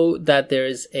 you'll know that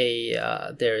there's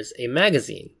a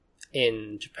magazine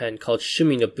in Japan called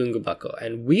Shumi no Bungubako,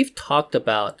 and we've talked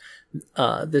about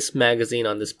this magazine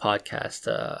on this podcast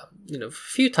a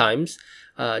few times.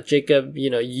 Jacob,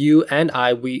 you and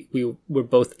I, we were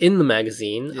both in the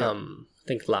magazine, I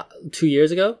think 2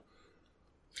 years ago.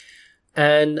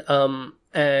 And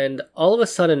all of a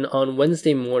sudden on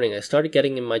Wednesday morning, I started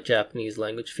getting in my Japanese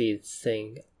language feed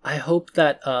saying, I hope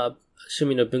that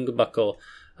Shumi no Bungubako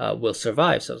will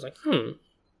survive. So I was like,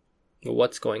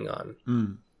 what's going on?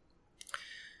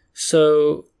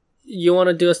 So you want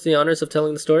to do us the honors of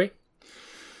telling the story?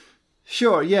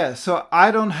 Sure, yeah. So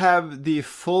I don't have the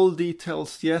full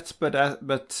details yet,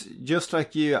 but just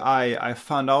like you, I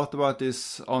found out about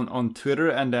this on Twitter,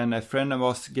 and then a friend of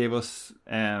ours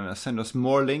sent us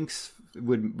more links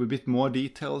with a bit more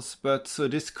details. But so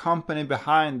this company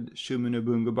behind Shumi no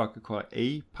Bungubako called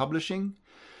A Publishing,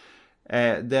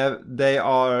 they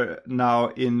are now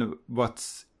in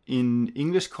what's in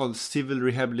English called civil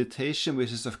rehabilitation,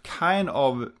 which is a kind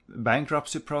of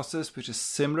bankruptcy process, which is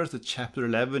similar to Chapter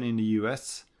 11 in the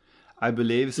US, I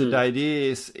believe. So the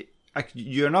idea is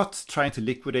you're not trying to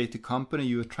liquidate the company,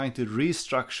 you're trying to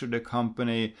restructure the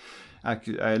company,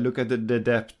 look at the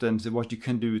debt and what you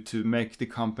can do to make the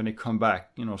company come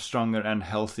back, stronger and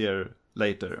healthier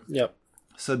later. Yep.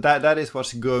 So that is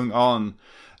what's going on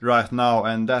right now,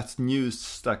 and that news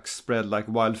spread like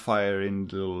wildfire in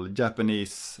the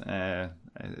Japanese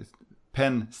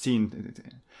pen scene.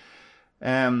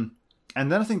 And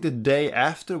then I think the day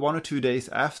after, 1 or 2 days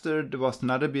after, there was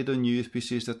another bit of news,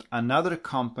 which is that another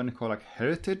company called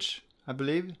Heritage, I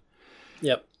believe.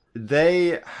 Yep.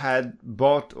 They had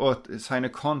bought or signed a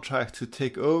contract to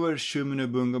take over Shumi no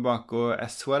Bungubako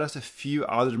as well as a few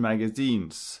other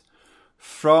magazines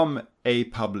from A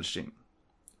Publishing,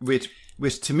 which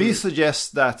to me suggests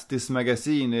that this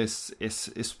magazine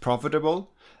is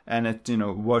profitable and it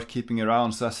worth keeping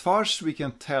around. So as far as we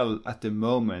can tell at the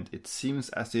moment, it seems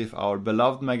as if our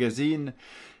beloved magazine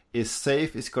is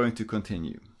safe, is going to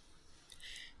continue.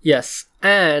 Yes,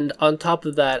 and on top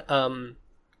of that,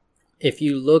 if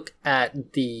you look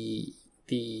at the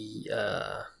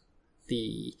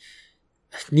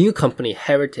new company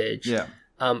Heritage,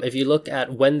 if you look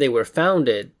at when they were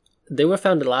founded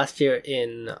last year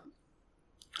in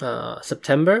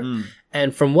September.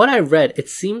 And from what I read, it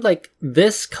seemed like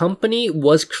this company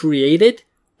was created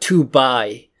to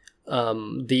buy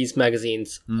these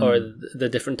magazines or the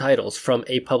different titles from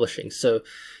A Publishing. So,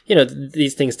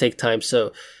 these things take time.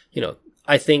 So,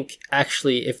 I think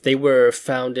actually if they were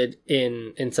founded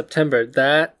in September,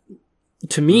 that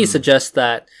to me suggests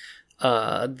that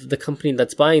the company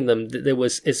that's buying them, there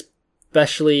was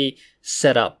especially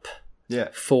set up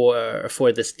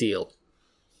for this deal.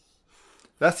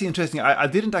 That's interesting. I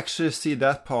didn't actually see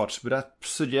that part, but that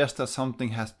suggests that something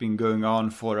has been going on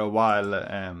for a while,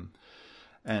 and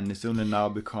it's only now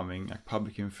becoming like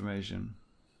public information.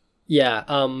 Yeah,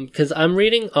 because I'm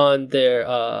reading on their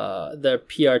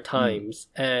PR Times,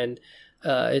 and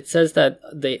it says that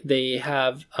they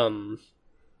have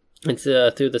it's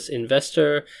through this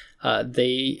investor,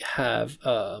 they have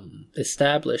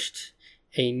established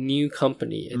a new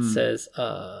company. It says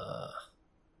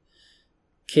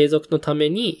継続のため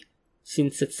に新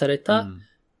設された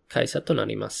会社とな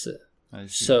ります。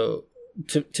So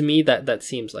to me that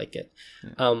seems like it.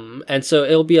 And so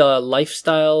it'll be a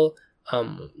lifestyle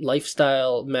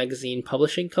magazine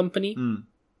publishing company.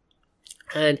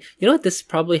 And this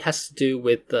probably has to do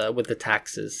with the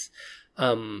taxes.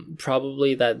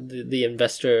 Probably that the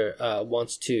investor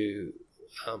wants to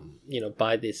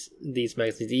buy these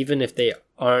magazines even if they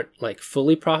aren't like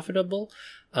fully profitable,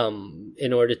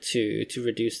 in order to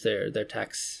reduce their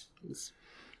taxes.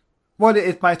 Well,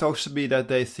 it might also be that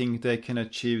they think they can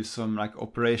achieve some like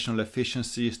operational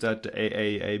efficiencies that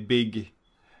a big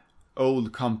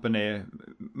old company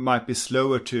might be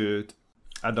slower to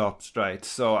adopt, right?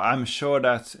 So I'm sure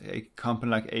that a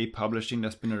company like A Publishing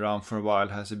that's been around for a while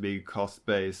has a big cost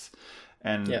base,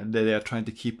 and they are trying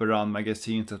to keep around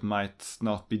magazines that might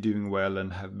not be doing well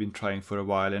and have been trying for a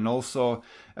while. And also,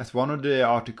 as one of the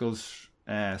articles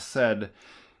said,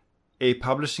 A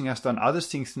Publishing has done other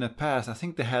things in the past. I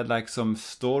think they had like some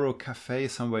store or cafe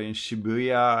somewhere in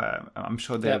Shibuya. I'm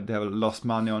sure they have lost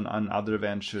money on other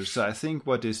ventures. So I think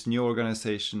what this new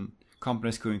company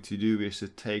is going to do is to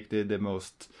take the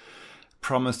most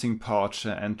promising parts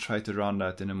and try to run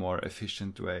that in a more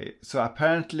efficient way. So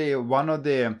apparently one of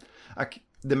the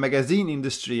magazine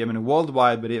industry,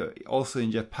 worldwide, but also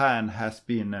in Japan, has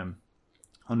been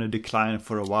on a decline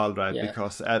for a while, right?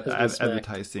 Because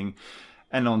advertising.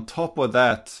 And on top of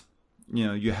that,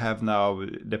 you have now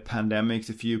the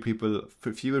pandemics.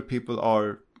 Fewer people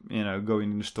are,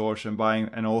 going in the stores and buying,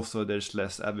 and also there's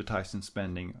less advertising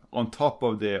spending on top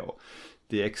of the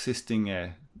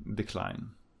existing decline.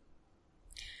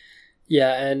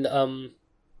 Yeah, and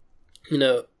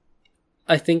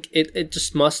I think it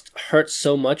just must hurt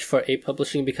so much for A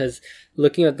Publishing, because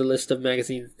looking at the list of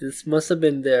magazines, this must have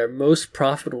been their most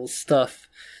profitable stuff.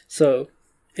 So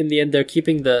in the end, they're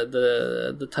keeping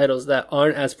the titles that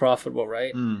aren't as profitable,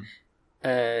 right?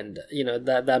 And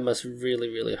that must really,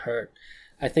 really hurt.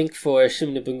 I think for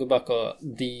Shimune Bungubako,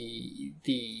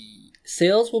 the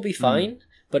sales will be fine,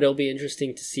 but it'll be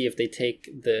interesting to see if they take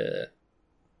the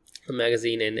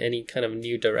magazine in any kind of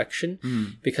new direction,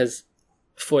 because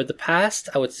for the past,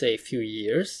 I would say, few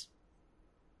years,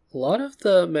 a lot of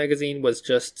the magazine was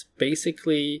just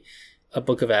basically a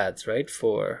book of ads, right?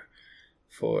 For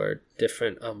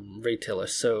different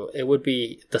retailers. So it would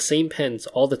be the same pens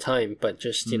all the time, but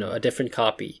just, a different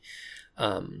copy.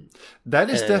 That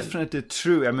is definitely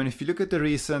true. If you look at the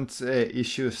recent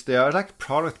issues, they are like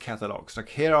product catalogs. Like,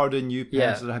 here are the new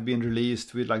pens that have been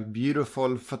released with like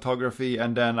beautiful photography,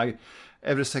 and then like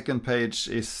every second page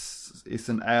is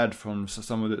an ad from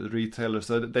some of the retailers.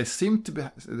 So they seem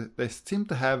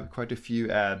to have quite a few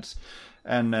ads.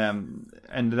 And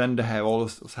then they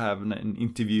also have an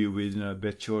interview with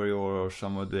Betchori or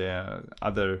some of the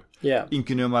other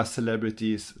Inkinuma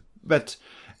celebrities. But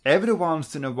every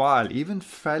once in a while, even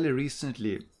fairly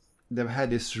recently, they've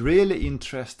had this really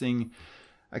interesting,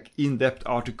 like, in-depth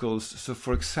articles. So,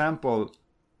 for example,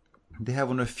 they have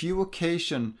on a few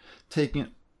occasions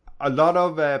taken a lot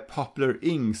of popular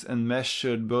inks and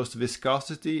measured both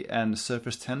viscosity and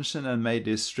surface tension and made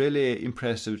this really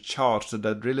impressive chart. So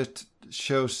that really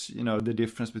shows, the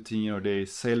difference between, the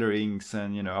Sailor inks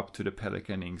and, up to the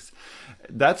Pelikan inks.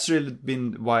 That's really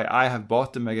been why I have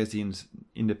bought the magazines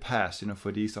in the past,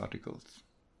 for these articles.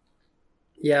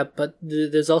 Yeah, but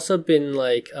there's also been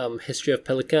like History of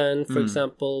Pelikan, for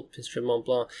example, History of Mont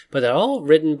Blanc, but they're all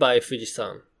written by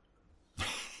Fujisan.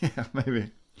 Yeah,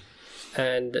 maybe.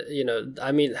 And,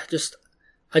 I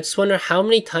just wonder how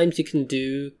many times you can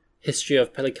do History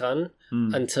of Pelikan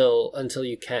until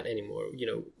you can't anymore.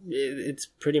 It's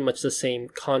pretty much the same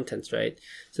contents, right?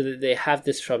 So they have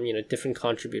this from, different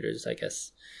contributors, I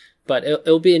guess. But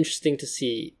it'll be interesting to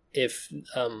see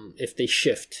if they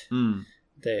shift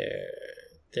their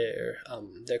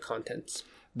contents.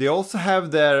 They also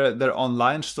have their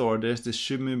online store. There's the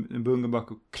Shumi no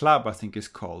Bungabaku Club, I think it's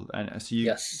called, and so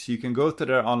you can go to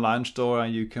their online store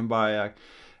and you can buy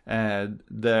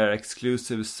their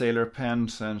exclusive sailor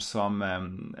pens and some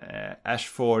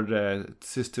Ashford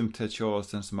system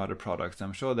techos and some other products.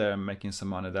 I'm sure they're making some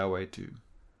money that way too.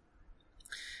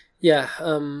 Yeah.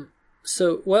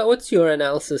 So what's your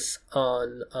analysis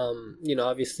on,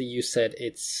 obviously you said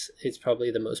it's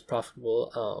probably the most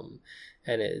profitable,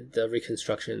 and the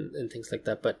reconstruction and things like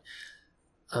that. But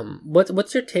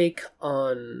what's your take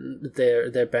on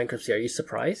their bankruptcy? Are you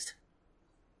surprised?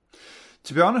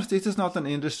 To be honest, this is not an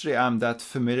industry I'm that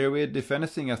familiar with. If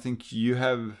anything, I think you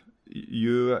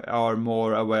are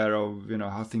more aware of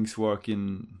how things work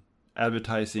in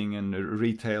advertising and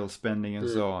retail spending and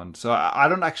so on. So I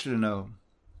don't actually know.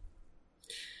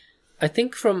 I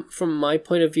think from my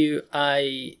point of view,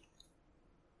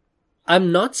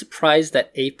 I'm not surprised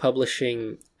that A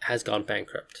Publishing has gone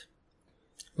bankrupt.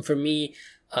 For me,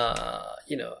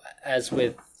 as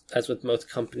with most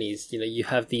companies, you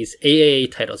have these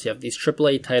AAA titles, you have these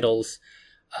AAA titles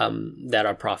that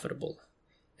are profitable,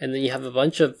 and then you have a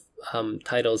bunch of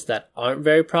titles that aren't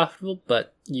very profitable,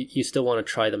 but you still want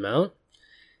to try them out.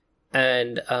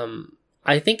 And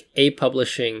I think A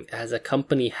Publishing as a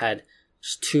company had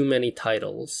just too many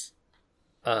titles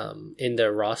in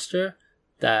their roster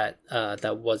that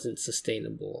wasn't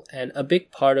sustainable, and a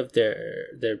big part of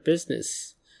their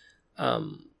business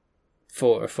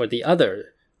for the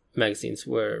other magazines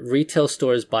were retail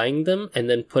stores buying them and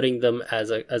then putting them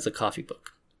as a coffee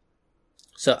book.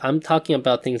 So I'm talking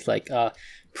about things like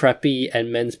Preppy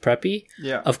and Men's Preppy.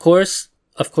 Yeah. Of course,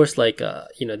 like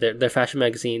they're fashion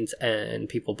magazines and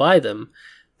people buy them,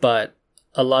 but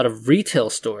a lot of retail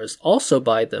stores also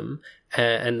buy them,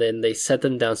 and then they set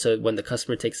them down so when the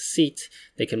customer takes a seat,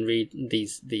 they can read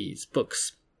these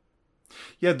books.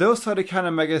 Yeah, those are the kind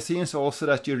of magazines also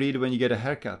that you read when you get a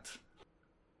haircut.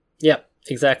 Yeah,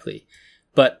 exactly.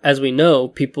 But as we know,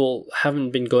 people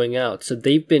haven't been going out, so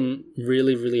they've been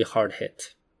really, really hard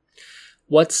hit.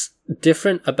 What's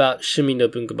different about Shumi no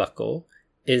Bungabaku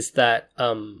is that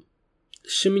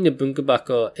Shumi no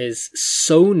Bungabaku is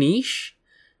so niche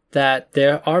that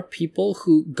there are people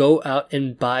who go out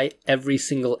and buy every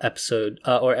single episode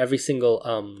or every single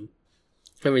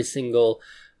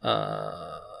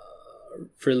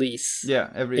release. Yeah,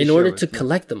 every in issue order to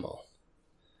collect them all.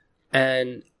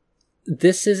 And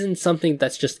this isn't something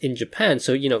that's just in Japan.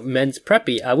 So, Men's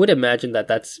Preppy, I would imagine that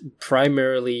that's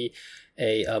primarily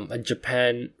a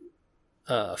Japan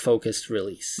focused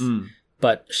release.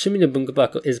 But Shumi no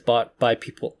Bungabaku is bought by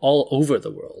people all over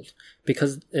the world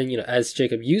because, and as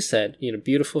Jacob, you said,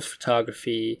 beautiful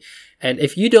photography. And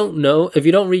if you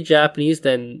don't read Japanese,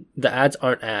 then the ads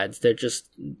aren't ads. They're just,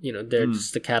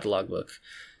 just a catalog book.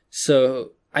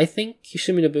 So I think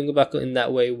Shumi no Bungabaku in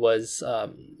that way was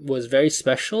very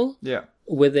special. Yeah.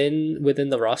 Within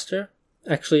the roster.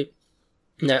 Actually,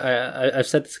 I've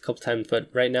said this a couple times,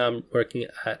 but right now I'm working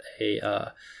at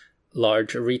a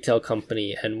large retail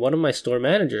company, and one of my store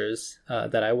managers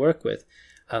that I work with,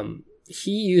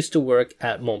 he used to work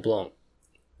at Montblanc,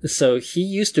 so he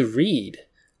used to read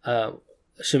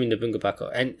Shumi no Bungabaku,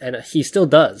 and he still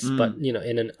does, but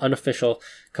in an unofficial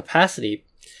capacity.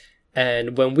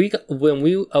 And when we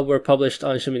were published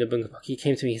on Shumi no Bungabaku, he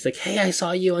came to me. He's like, "Hey, I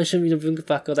saw you on Shumi no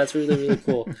Bungabaku. That's really, really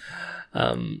cool."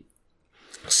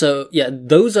 So yeah,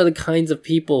 those are the kinds of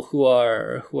people who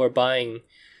are buying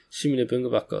Shumi no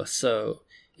Bungabaku. So,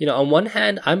 on one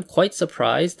hand, I'm quite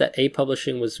surprised that A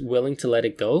Publishing was willing to let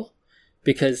it go,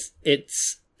 because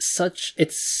it's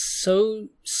so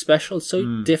special,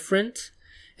 so different,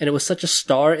 and it was such a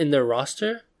star in their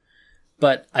roster.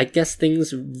 But I guess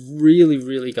things really,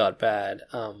 really got bad.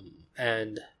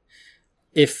 And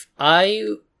if I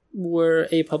were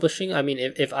A Publishing, I mean,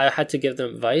 if I had to give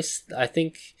them advice, I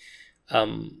think,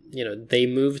 they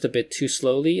moved a bit too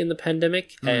slowly in the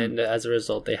pandemic, and as a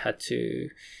result, they had to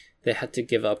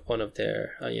give up one of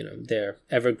their, their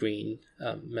evergreen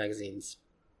magazines.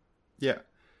 Yeah.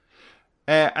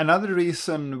 Another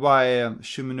reason why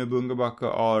Shumi no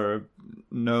Bungabaku are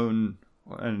known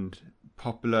and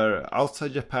popular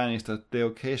outside Japan is that they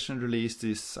occasionally release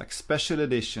these special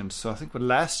editions. So I think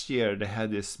last year they had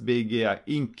this big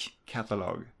ink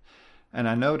catalog, and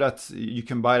I know that you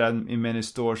can buy that in many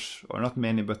stores, or not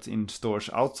many, but in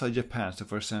stores outside Japan. So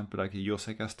for example, like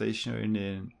Yoseka Stationery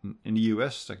in the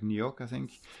US, like New York, I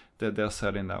think they're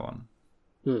selling that one.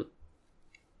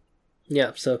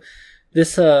 Yeah, so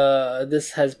this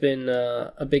has been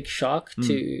a big shock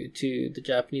to the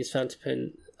Japanese fountain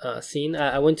pen scene.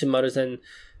 I went to Maruzen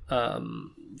a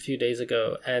few days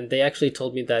ago, and they actually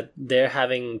told me that they're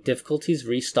having difficulties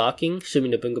restocking Shumi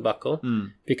no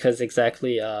Bungabako because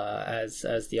exactly as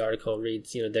the article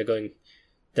reads,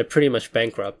 they're pretty much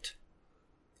bankrupt.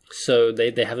 So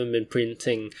they haven't been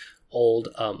printing old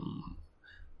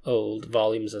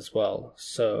volumes as well.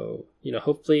 So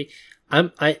hopefully,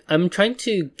 I'm trying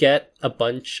to get a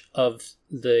bunch of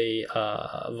the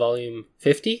volume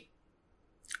 50,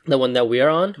 the one that we are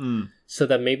on, so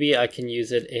that maybe I can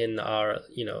use it in our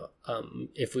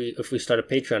if we start a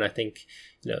Patreon. I think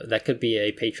that could be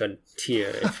a Patreon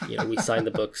tier if we sign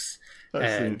the books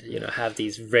and have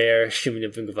these rare Shumi no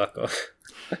Bungabako.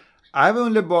 I've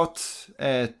only bought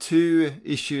 2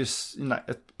 issues,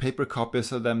 paper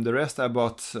copies of them. The rest I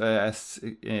bought as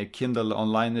Kindle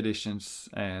online editions.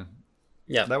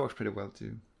 Yeah, that works pretty well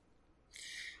too.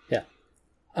 Yeah.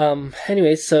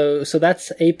 Anyway, so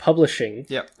that's A publishing.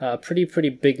 Yeah. Pretty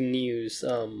big news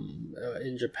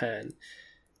in Japan.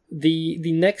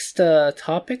 The next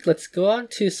topic, let's go on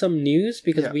to some news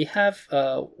because we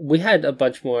had a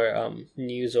bunch more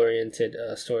news oriented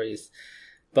stories.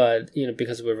 But,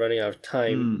 because we're running out of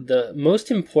time, the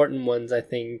most important ones, I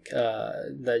think,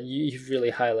 that you've really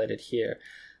highlighted here,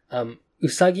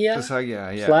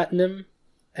 Usagiya, Platinum,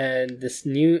 and this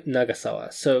new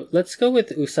Nagasawa. So let's go with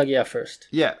Usagiya first.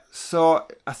 Yeah, so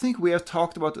I think we have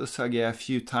talked about Usagiya a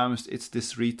few times. It's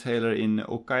this retailer in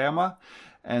Okayama,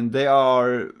 and they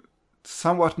are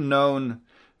somewhat known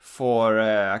for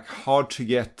hard to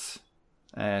get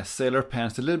sailor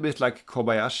pens, a little bit like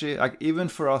Kobayashi. Like even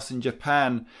for us in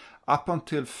Japan, up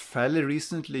until fairly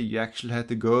recently, you actually had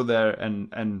to go there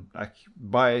and like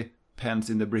buy pens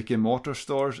in the brick and mortar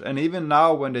stores. And even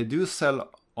now, when they do sell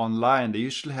online, they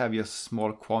usually have just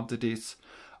small quantities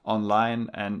online.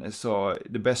 And so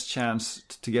the best chance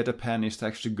to get a pen is to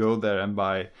actually go there and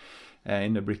buy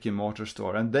in the brick and mortar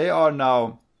store. And they are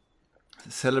now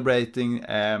celebrating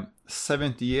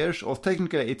 70 years, or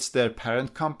technically it's their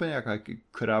parent company, like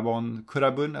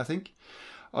Kurabun, I think,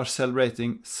 are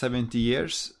celebrating 70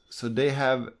 years. So they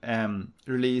have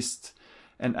released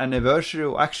an anniversary,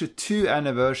 or actually 2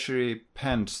 anniversary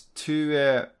pens,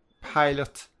 2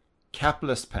 Pilot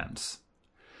capless pens.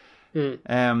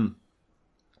 And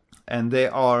they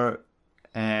are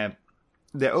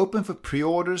they're open for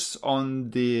pre-orders on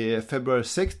the February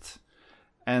 6th.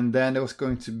 And then it was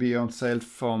going to be on sale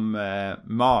from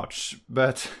March.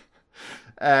 But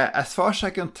as far as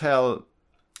I can tell,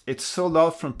 it's sold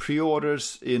out from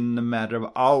pre-orders in a matter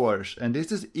of hours. And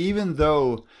this is even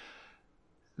though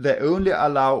they only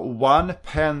allow 1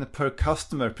 pen per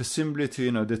customer, presumably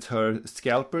to deter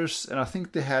scalpers. And I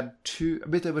think they had a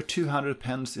bit over 200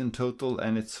 pens in total,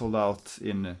 and it sold out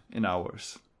in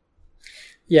hours.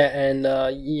 Yeah, and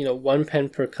 1 pen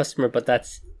per customer, but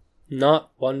that's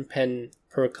not 1 pen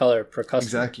per color per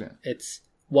customer. Exactly. It's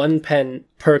 1 pen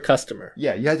per customer.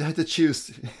 Yeah, you had to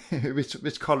choose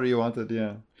which color you wanted.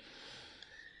 Yeah.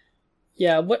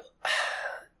 Yeah. What?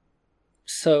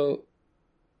 So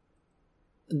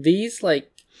these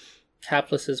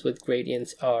caplesses with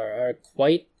gradients are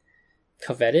quite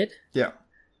coveted. Yeah.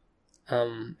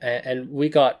 And we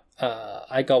got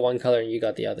I got 1 color and you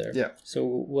got the other. Yeah. So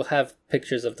we'll have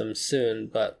pictures of them soon,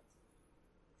 but.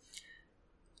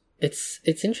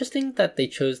 It's interesting that they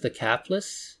chose the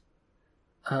capless.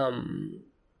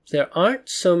 There aren't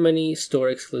so many store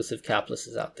exclusive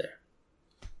caplesses out there.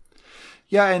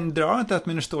 Yeah, and there aren't that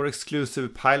many store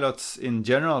exclusive Pilots in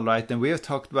general, right? And we have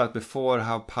talked about before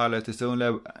how Pilot is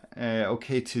only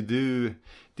okay to do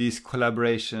these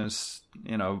collaborations,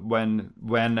 when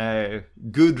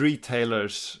good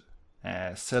retailers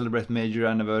celebrate major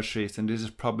anniversaries, and this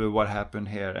is probably what happened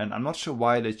here. And I'm not sure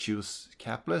why they choose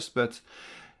capless, but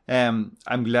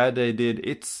I'm glad they did.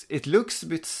 It looks a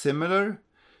bit similar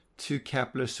to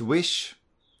Kepler's Wish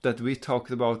that we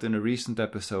talked about in a recent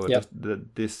episode. Yep.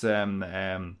 This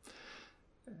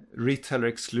retailer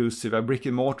exclusive, a brick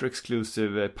and mortar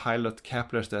exclusive Pilot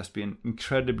Keplers that's been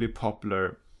incredibly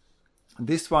popular.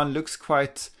 This one looks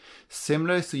quite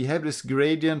similar. So you have this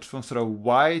gradient from sort of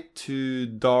white to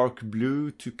dark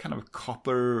blue to kind of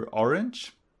copper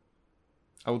orange,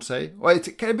 I would say. Well, it's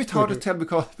a bit hard to tell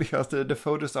because the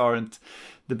photos aren't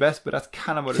the best, but that's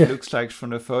kind of what it looks like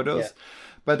from the photos. Yeah.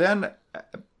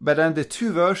 But then the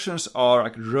 2 versions are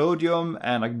like rhodium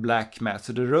and like black matte.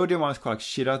 So the rhodium one is called like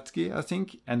Shiratsuki, I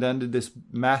think, and then this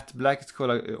matte black is called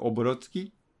like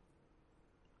Oborotsuki.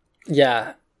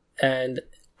 Yeah, and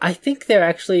I think they're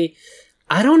actually.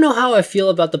 I don't know how I feel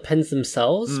about the pens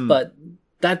themselves, but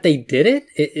that they did it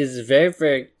is very,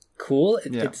 very cool.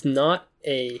 It's not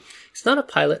a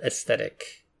Pilot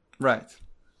aesthetic. Right.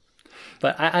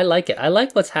 But I like it. I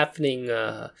like what's happening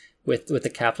with the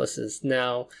caplesses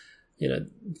now.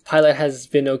 Pilot has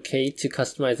been okay to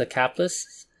customize the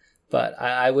capless, but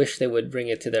I wish they would bring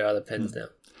it to their other pens now.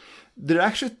 There are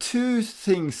actually two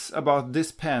things about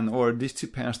this pen, or these two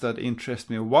pens, that interest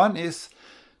me. One is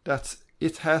that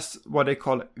it has what they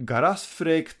call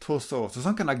glasflake toso, so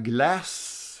some kind of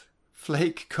glass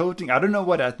flake coating. I don't know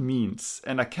what that means,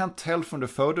 and I can't tell from the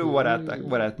photo what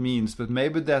that means, but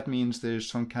maybe that means there's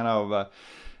some kind of are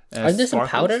there some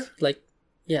powder?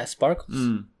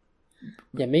 Sparkles?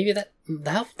 Yeah, maybe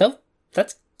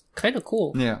that's kind of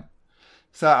cool. Yeah.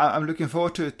 So I'm looking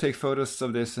forward to take photos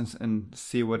of this and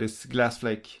see what is glass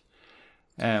flake.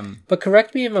 But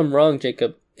correct me if I'm wrong,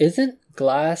 Jacob. Isn't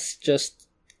glass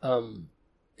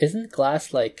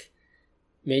like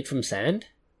made from sand?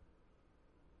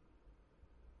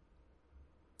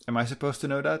 Am I supposed to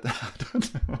know that? I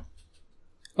don't know.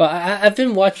 Well, I've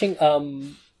been watching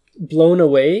Blown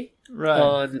Away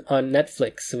on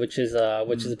Netflix, which is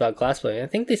about glass blowing. I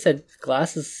think they said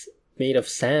glass is made of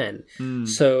sand.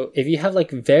 So if you have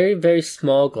like very, very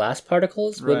small glass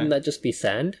particles, wouldn't that just be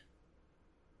sand?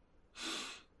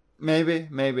 Maybe.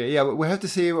 Yeah, we have to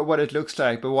see what it looks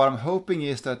like. But what I'm hoping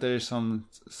is that there is some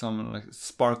like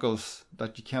sparkles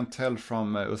that you can't tell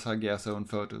from Usagiya's own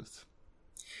photos.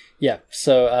 Yeah,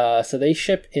 so they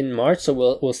ship in March, so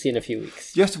we'll see in a few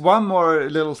weeks. Just one more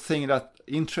little thing that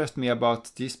interests me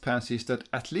about these pens is that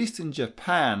at least in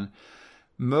Japan,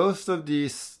 most of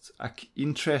these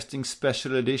interesting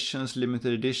special editions,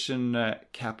 limited edition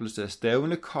caplesses, they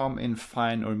only come in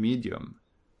fine or medium.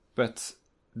 But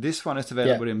this one is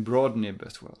available in broad nib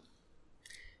as well.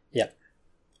 Yeah.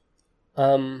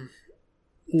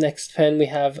 Next pen we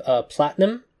have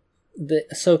Platinum.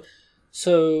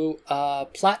 So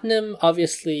Platinum,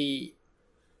 obviously,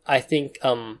 I think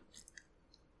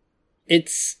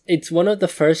it's one of the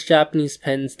first Japanese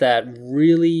pens that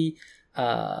really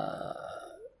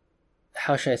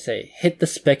how should I say, hit the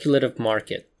speculative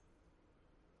market.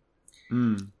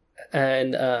 And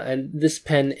this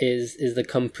pen is the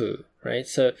Kompu, right?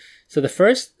 So the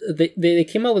first they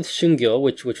came out with Shungyo,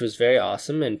 which was very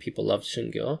awesome and people loved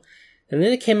Shungyo, and then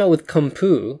they came out with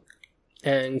Kompu,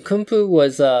 and Kompu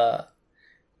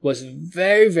was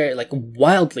very, very like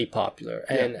wildly popular.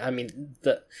 And I mean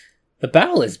the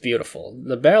barrel is beautiful.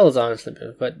 The barrel is honestly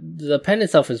beautiful, but the pen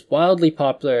itself is wildly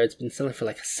popular. It's been selling for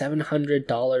like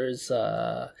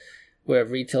 $700, where it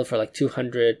retailed for like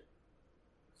 $200.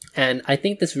 And I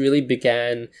think this really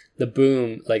began the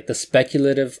boom, like the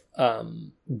speculative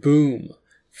boom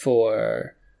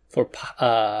for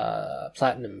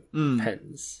Platinum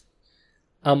pens.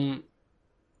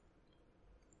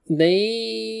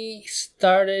 They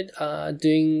started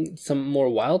doing some more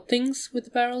wild things with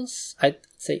the barrels. I'd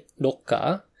say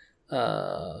Rocca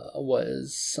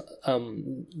was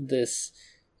this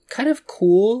kind of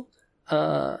cool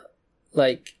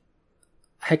like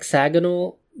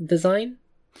hexagonal design.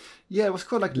 Yeah, it was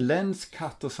called like lens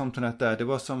cut or something like that. There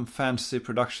was some fancy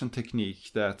production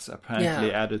technique that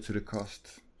apparently added to the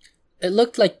cost. It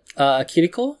looked like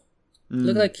Kiriko.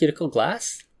 Looked like Kiriko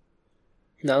glass.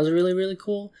 That was really, really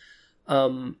cool.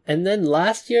 And then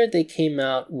last year they came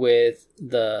out with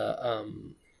the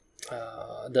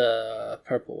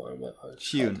purple one. What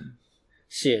was it called?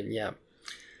 Shiun, yeah.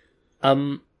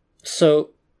 So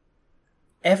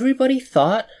everybody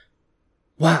thought,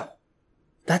 wow,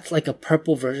 that's like a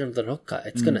purple version of the Rocca.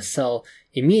 It's gonna sell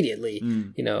immediately.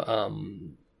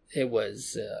 It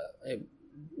was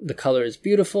the color is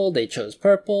beautiful. They chose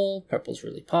purple. Purple's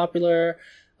really popular.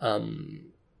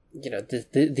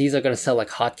 These are going to sell like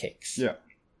hotcakes. Yeah.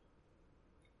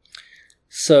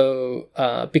 So,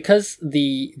 because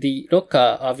the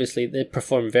Rocca, obviously, they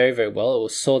performed very, very well. It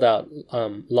was sold out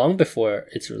long before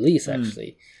its release,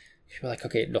 actually. People were like,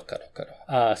 okay, Rocca.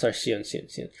 Shiun.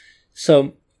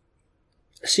 So,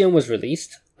 Shiun was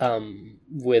released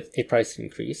with a price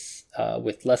increase,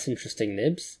 with less interesting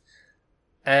nibs.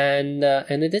 And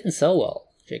it didn't sell well,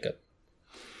 Jacob.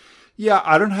 Yeah,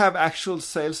 I don't have actual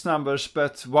sales numbers,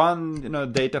 but one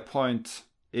data point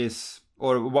is,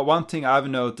 or one thing I've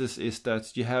noticed is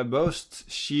that you have both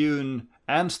Shiun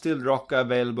and still Rocca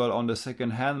available on the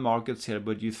second-hand markets here,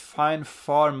 but you find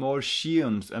far more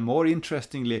Shiuns, and more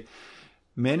interestingly,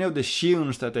 many of the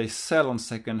Shiuns that they sell on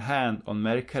second-hand on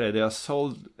Mercari, they are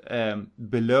sold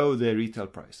below their retail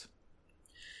price.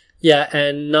 Yeah,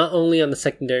 and not only on the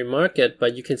secondary market,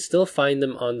 but you can still find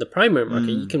them on the primary market.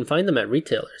 You can find them at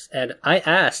retailers. And I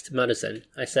asked Maruzen,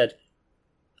 I said,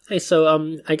 hey, so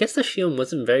I guess the Shiun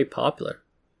wasn't very popular.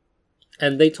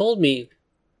 And they told me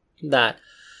that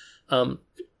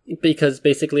because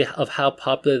basically of how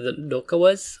popular the Noka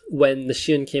was, when the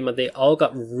Shion came out, they all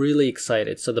got really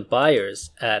excited. So the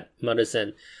buyers at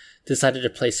Maruzen decided to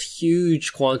place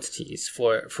huge quantities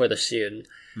for the Shion.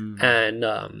 And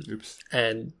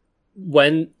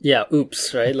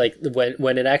right? Like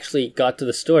when it actually got to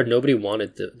the store, nobody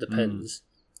wanted the pens.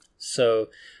 So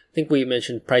I think we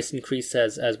mentioned price increase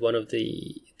as one of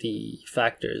the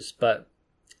factors, but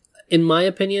in my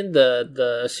opinion,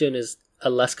 the Shion is a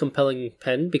less compelling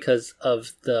pen because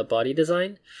of the body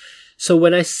design. So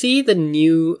when I see the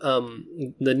new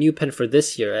pen for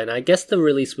this year, and I guess the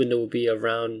release window will be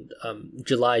around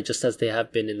July, just as they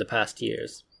have been in the past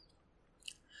years,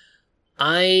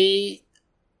 I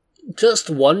just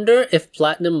wonder if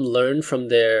Platinum learned from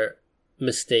their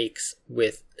mistakes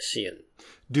with Shion.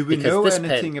 Do we know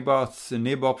anything about the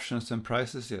nib options and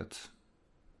prices yet?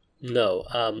 No,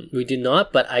 we do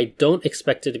not, but I don't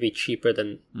expect it to be cheaper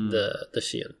than the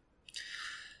Shion.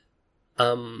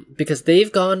 Because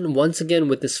they've gone once again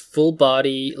with this full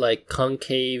body, like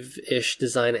concave-ish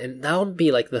design, and that would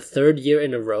be like the third year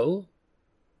in a row.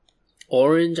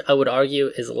 Orange, I would argue,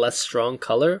 is a less strong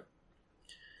color.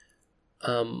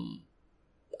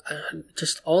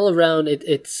 Just all around,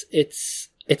 it's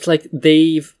like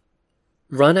they've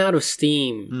run out of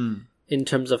steam in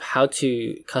terms of how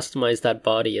to customize that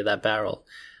body of that barrel,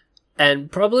 and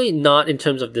probably not in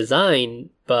terms of design,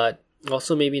 but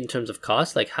also maybe in terms of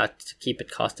cost, like how to keep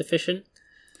it cost efficient.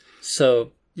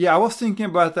 So yeah, I was thinking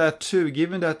about that too.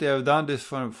 Given that they have done this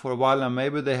for a while, and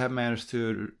maybe they have managed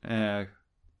to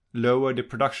lower the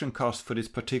production cost for this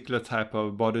particular type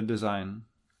of body design.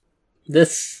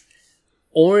 This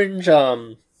orange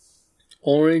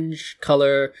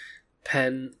color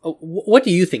pen, what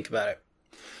do you think about it?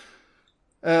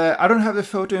 I don't have the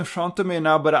photo in front of me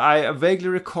now, but I vaguely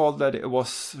recall that it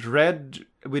was red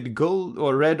with gold,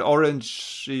 or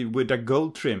red-orange with the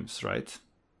gold trims, right?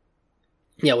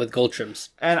 Yeah, with gold trims.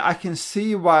 And I can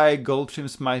see why gold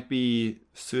trims might be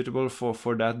suitable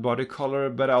for that body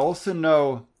color, but I also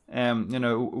know,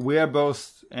 we are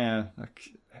both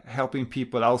helping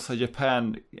people outside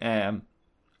Japan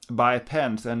buy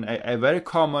pens, and a very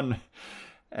common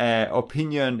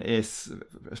opinion is,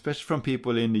 especially from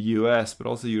people in the US but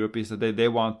also Europe, is that they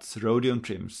want rhodium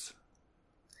trims.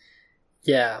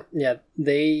 Yeah,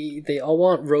 they all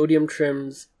want rhodium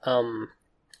trims.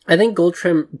 I think gold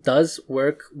trim does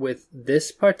work with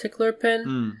this particular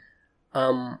pen.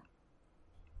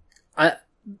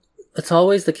 It's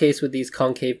always the case with these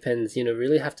concave pens.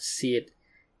 Really have to see it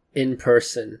in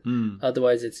person.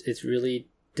 Otherwise, it's really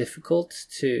difficult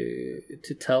to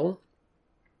tell.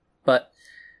 But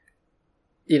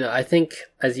I think,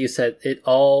 as you said, it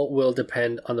all will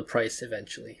depend on the price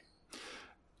eventually.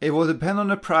 It will depend on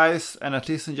the price, and at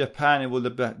least in Japan, it will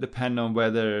depend on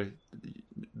whether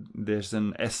there's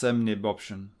an SM nib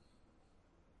option.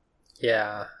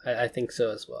 Yeah, I think so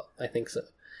as well. I think so.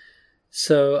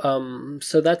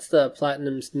 So that's the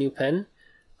Platinum's new pen.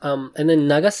 And then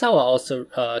Nagasawa also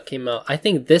came out. I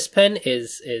think this pen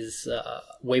is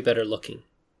way better looking.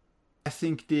 I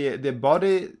think the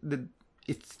body,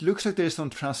 it looks like there's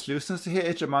some translucency here.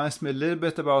 It reminds me a little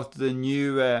bit about the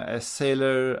new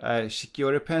Sailor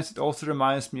Shikiori pens. It also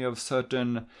reminds me of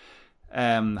certain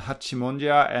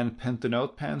Hachimonja and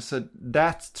Pentanote pens. So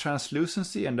that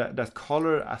translucency and that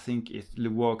color, I think it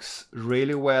works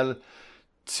really well.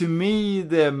 To me,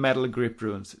 the metal grip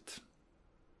ruins it.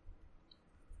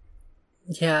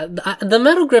 Yeah, the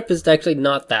metal grip is actually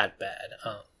not that bad,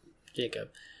 Jacob.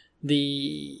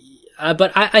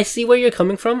 But I see where you're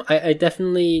coming from. I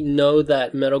definitely know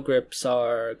that metal grips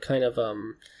are kind of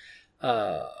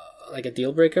like a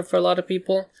deal breaker for a lot of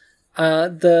people.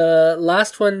 The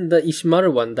last one, the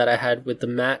Ishimaru one that I had with the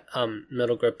matte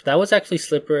metal grip, that was actually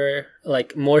slippery,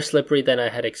 like more slippery than I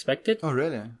had expected. Oh,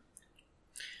 really?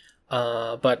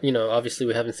 But obviously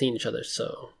we haven't seen each other,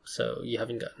 so you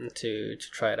haven't gotten to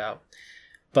try it out.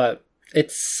 But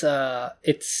it's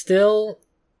still,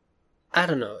 I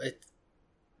don't know.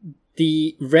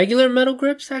 The regular metal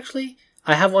grips, actually,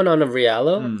 I have one on a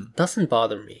Realo. Doesn't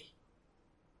bother me.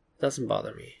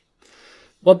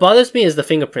 What bothers me is the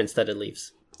fingerprints that it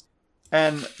leaves.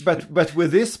 But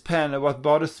with this pen, what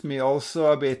bothers me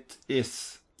also a bit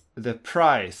is the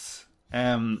price.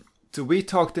 So we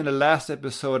talked in the last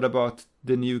episode about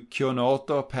the new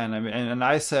Kyonoto pen, and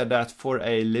I said that for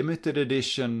a limited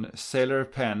edition Sailor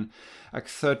pen, like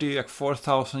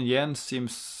 4,000 yen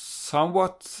seems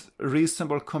somewhat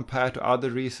reasonable compared to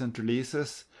other recent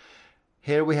releases.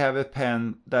 Here we have a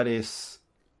pen that is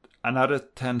another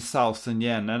 10,000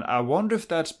 yen, and I wonder if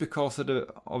that's because of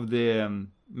the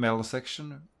metal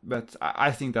section, but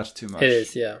I think that's too much. It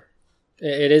is, yeah.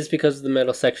 It is because of the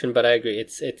metal section, but I agree.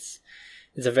 It's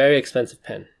a very expensive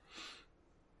pen.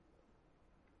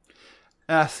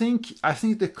 I think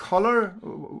the color.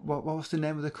 What was the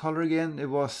name of the color again? It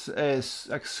was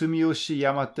like Sumiyoshi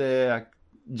Yamate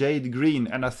Jade Green,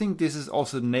 and I think this is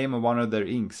also the name of one of their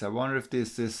inks. I wonder if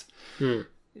this is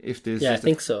if this. Yeah, I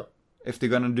think so. If they're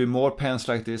gonna do more pens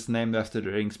like this named after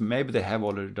their inks, maybe they have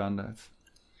already done that.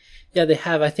 Yeah, they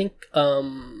have. I think.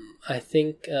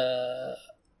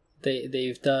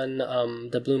 They've done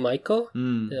the Blue Maiko.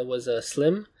 It was a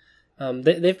slim.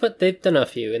 They've done a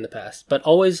few in the past, but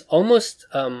always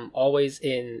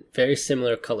in very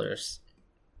similar colors.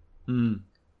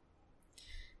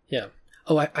 Yeah.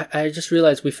 Oh, I just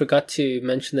realized we forgot to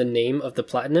mention the name of the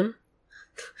platinum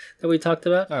that we talked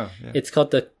about. Oh, yeah. It's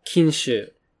called the Kinshu.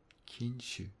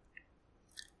 Kinshu.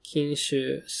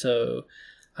 So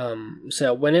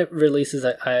when it releases,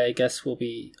 I guess we'll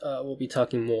be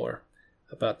talking more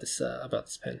about this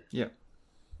pen. Yeah.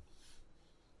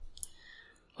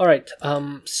 All right.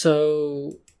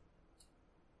 So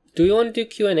do you want to do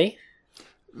Q&A?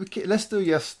 Okay, let's do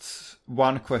just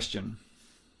one question.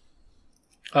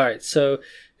 All right. So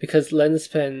because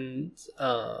Lenspen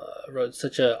wrote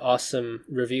such an awesome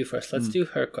review for us, let's do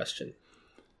her question.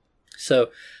 So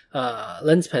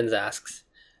Lenspen asks,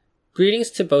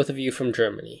 "Greetings to both of you from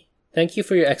Germany. Thank you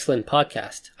for your excellent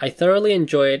podcast. I thoroughly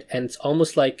enjoy it, and it's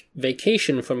almost like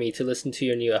vacation for me to listen to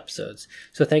your new episodes.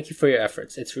 So thank you for your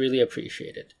efforts. It's really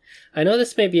appreciated. I know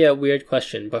this may be a weird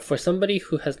question, but for somebody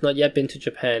who has not yet been to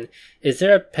Japan, is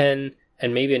there a pen,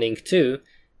 and maybe an ink too,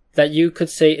 that you could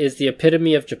say is the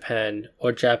epitome of Japan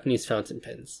or Japanese fountain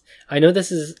pens? I know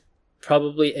this is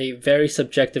probably a very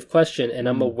subjective question, and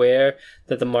I'm aware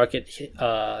that the market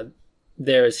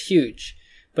there is huge.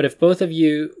 But if both of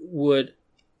you would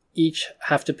each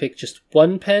have to pick just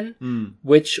one pen,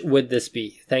 which would this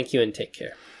be? Thank you and take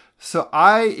care." So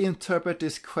I interpret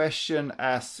this question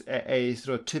as a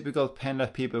sort of typical pen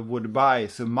that people would buy.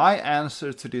 So my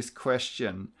answer to this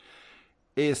question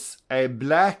is a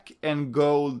black and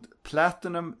gold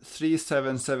Platinum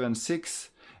 3776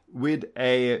 with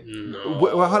a...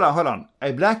 hold on.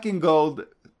 A black and gold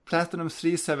Platinum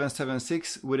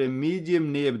 3776 with a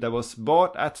medium nib that was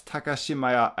bought at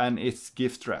Takashimaya and it's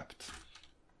gift wrapped.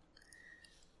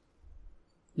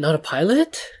 Not a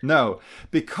Pilot? No,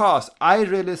 because I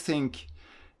really think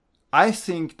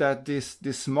that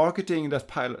this marketing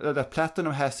that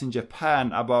Platinum has in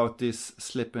Japan about this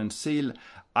slip and seal,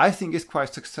 I think is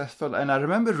quite successful. And I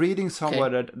remember reading somewhere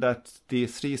that the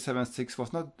 376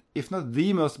 was not, if not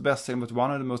the most best-selling, but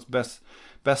one of the most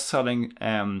best-selling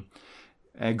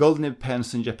gold nib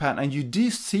pens in Japan. And you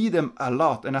do see them a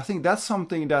lot. And I think that's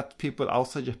something that people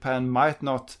outside Japan might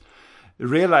not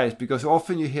realize, because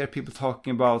often you hear people talking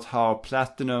about how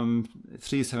Platinum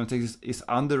 376 is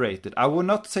underrated. I would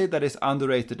not say that it's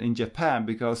underrated in Japan,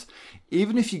 because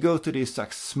even if you go to these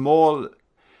like small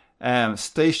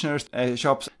stationery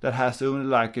shops that has only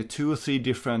like 2 or 3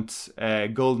 different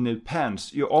gold nib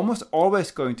pens, you're almost always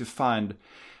going to find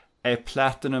a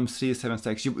Platinum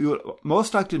 376. You will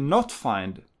most likely not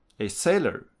find a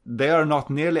Sailor. They are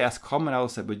not nearly as common, I would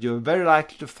say, but you're very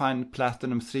likely to find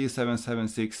Platinum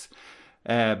 3776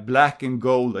 black and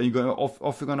gold, and you're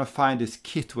often going to find this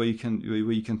kit where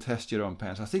you can test your own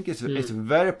pens. I think it's a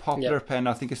very popular pen.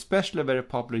 I think especially a very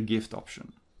popular gift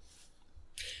option.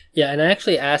 Yeah, and I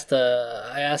actually asked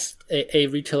a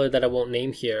retailer that I won't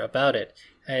name here about it,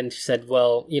 and she said,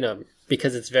 well,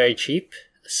 because it's very cheap,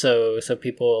 so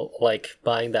people like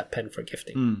buying that pen for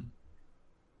gifting.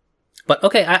 But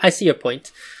okay, I see your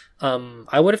point.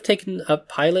 I would have taken a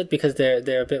Pilot because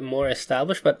they're a bit more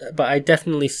established, but I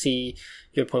definitely see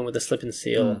your point with the slip and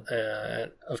seal.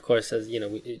 Of course, as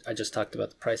I just talked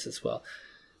about the price as well.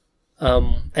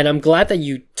 And I'm glad that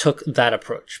you took that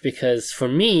approach, because for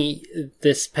me,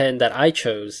 this pen that I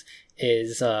chose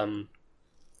is a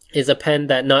pen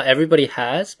that not everybody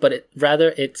has, but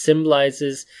it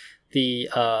symbolizes the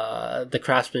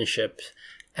craftsmanship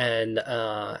and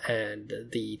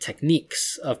the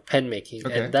techniques of pen making,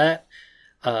 and that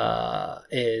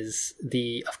is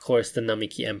of course the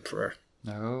Namiki Emperor.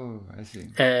 Oh, I see.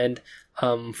 And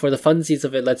for the funsies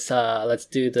of it, let's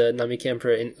do the Namiki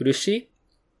Emperor in Urushi,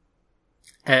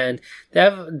 and they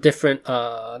have different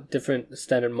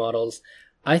standard models.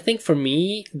 I think for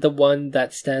me, the one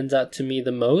that stands out to me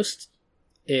the most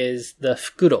is the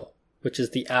Fukuro, which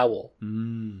is the owl.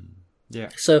 Yeah.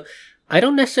 So I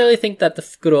don't necessarily think that the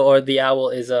Fukuro or the owl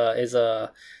is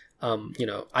a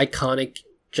iconic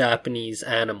Japanese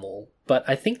animal, but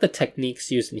I think the techniques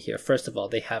used in here, first of all,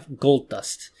 they have gold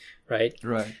dust, right?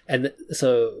 Right. And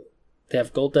so they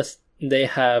have gold dust they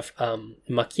have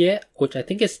makie, which I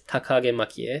think is takage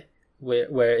makie,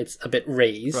 where it's a bit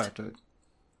raised. Right.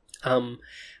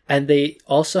 And they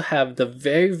also have the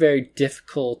very, very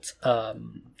difficult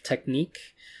technique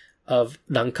of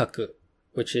rankaku,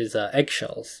 which is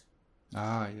eggshells.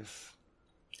 Ah, yes.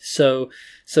 So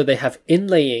they have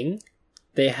inlaying,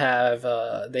 they have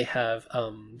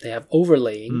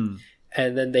overlaying,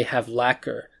 and then they have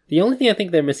lacquer. The only thing I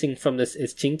think they're missing from this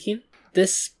is chinkin.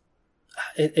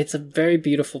 It's a very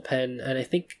beautiful pen, and I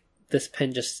think this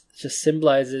pen just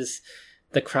symbolizes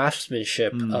the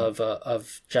craftsmanship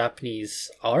of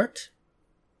Japanese art.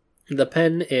 The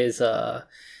pen is,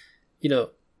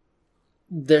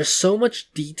 there's so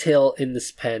much detail in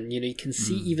this pen. You can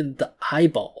see even the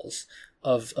eyeballs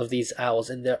of these owls,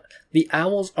 and the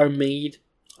owls are made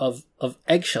of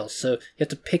eggshells. So you have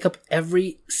to pick up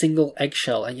every single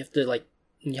eggshell, and you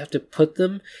have to put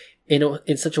them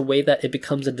in such a way that it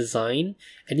becomes a design.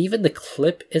 And even the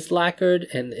clip is lacquered,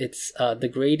 and it's the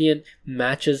gradient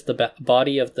matches the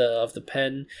body of the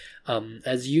pen.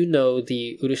 As you know,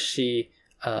 the Urushi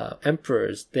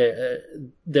emperors,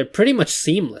 they're pretty much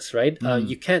seamless, right?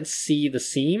 You can't see the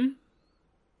seam,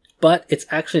 but it's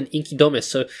actually an inkidome.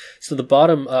 So the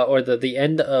bottom or the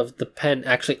end of the pen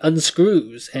actually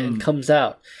unscrews and comes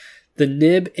out. The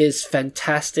nib is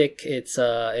fantastic. It's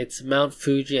Mount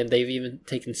Fuji, and they've even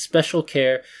taken special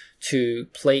care to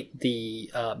plate the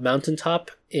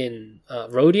mountaintop in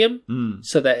rhodium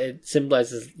so that it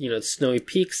symbolizes snowy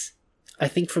peaks. I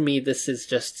think for me this is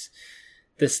just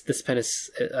this pen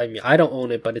is, I mean, I don't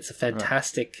own it, but it's a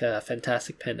fantastic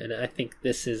fantastic pen, and I think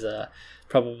this is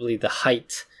probably the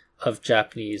height of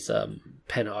Japanese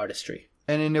pen artistry.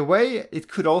 And in a way, it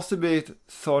could also be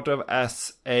thought of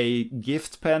as a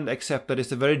gift pen, except that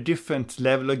it's a very different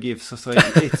level of gifts. So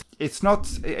it's not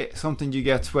something you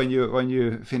get when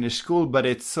you finish school, but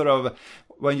it's sort of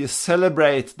when you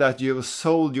celebrate that you've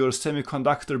sold your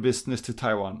semiconductor business to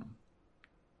Taiwan.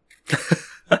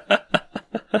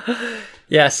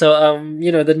 Yeah, so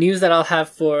the news that I'll have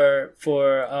for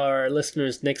our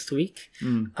listeners next week,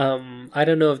 I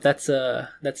don't know if that's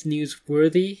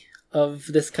newsworthy of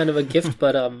this kind of a gift,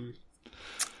 but I'll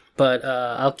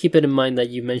keep it in mind that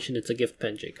you mentioned it's a gift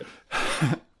pen, Jacob.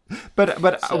 but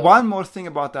one more thing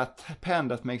about that pen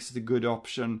that makes it a good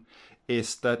option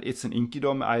is that it's an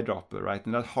inkidome eyedropper, right?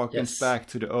 And that harkens back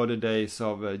to the early days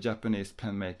of Japanese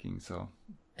pen making. So,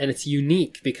 and it's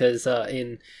unique because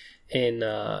in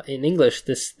English,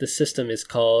 this system is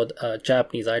called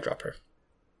Japanese eyedropper.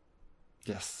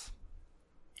 Yes.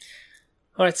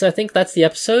 All right, so I think that's the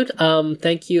episode.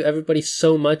 Thank you, everybody,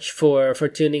 so much for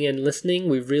tuning in and listening.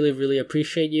 We really, really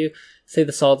appreciate you. I say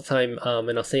this all the time,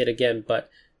 and I'll say it again, but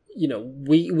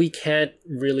we can't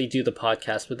really do the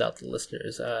podcast without the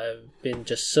listeners. I've been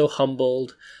just so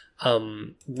humbled.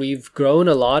 We've grown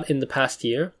a lot in the past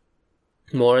year.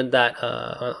 More on that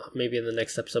maybe in the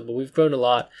next episode, but we've grown a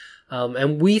lot.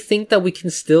 And we think that we can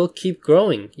still keep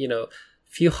growing. A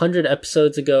few hundred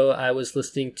episodes ago, I was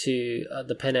listening to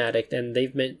The Pen Addict, and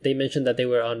they mentioned that they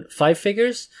were on 5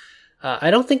 figures. I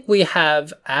don't think we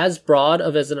have as broad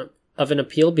of an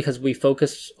appeal because we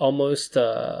focus almost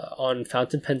on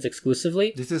fountain pens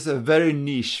exclusively. This is a very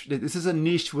niche. This is a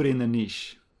niche within a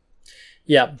niche.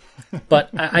 Yeah,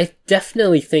 but I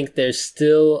definitely think there's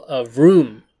still a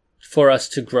room for us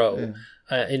to grow.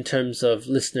 In terms of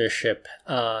listenership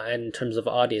and in terms of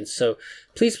audience. So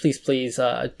please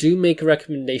do make a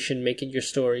recommendation, make it your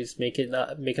stories, make it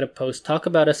a post. Talk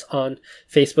about us on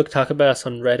Facebook, talk about us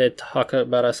on Reddit, talk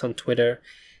about us on Twitter.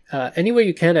 Anywhere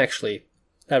you can, actually.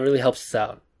 That really helps us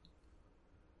out.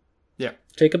 Yeah.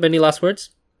 Jacob, any last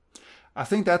words? I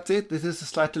think that's it. This is a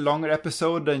slightly longer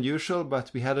episode than usual,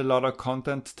 but we had a lot of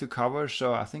content to cover,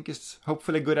 so I think it's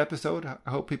hopefully a good episode. I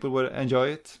hope people will enjoy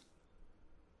it.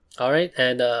 All right,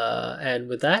 and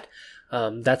with that,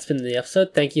 that's been the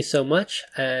episode. Thank you so much,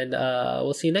 and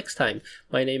we'll see you next time.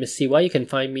 My name is CY. You can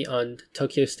find me on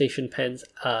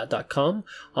TokyoStationPens.com,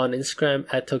 on Instagram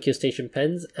at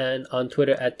TokyoStationPens, and on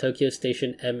Twitter at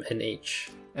TokyoStationMNH.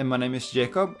 And my name is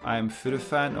Jacob. I'm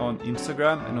Furufan on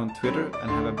Instagram and on Twitter,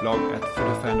 and have a blog at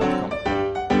furufan.com.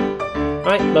 All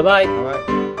right, bye-bye.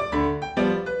 Bye-bye.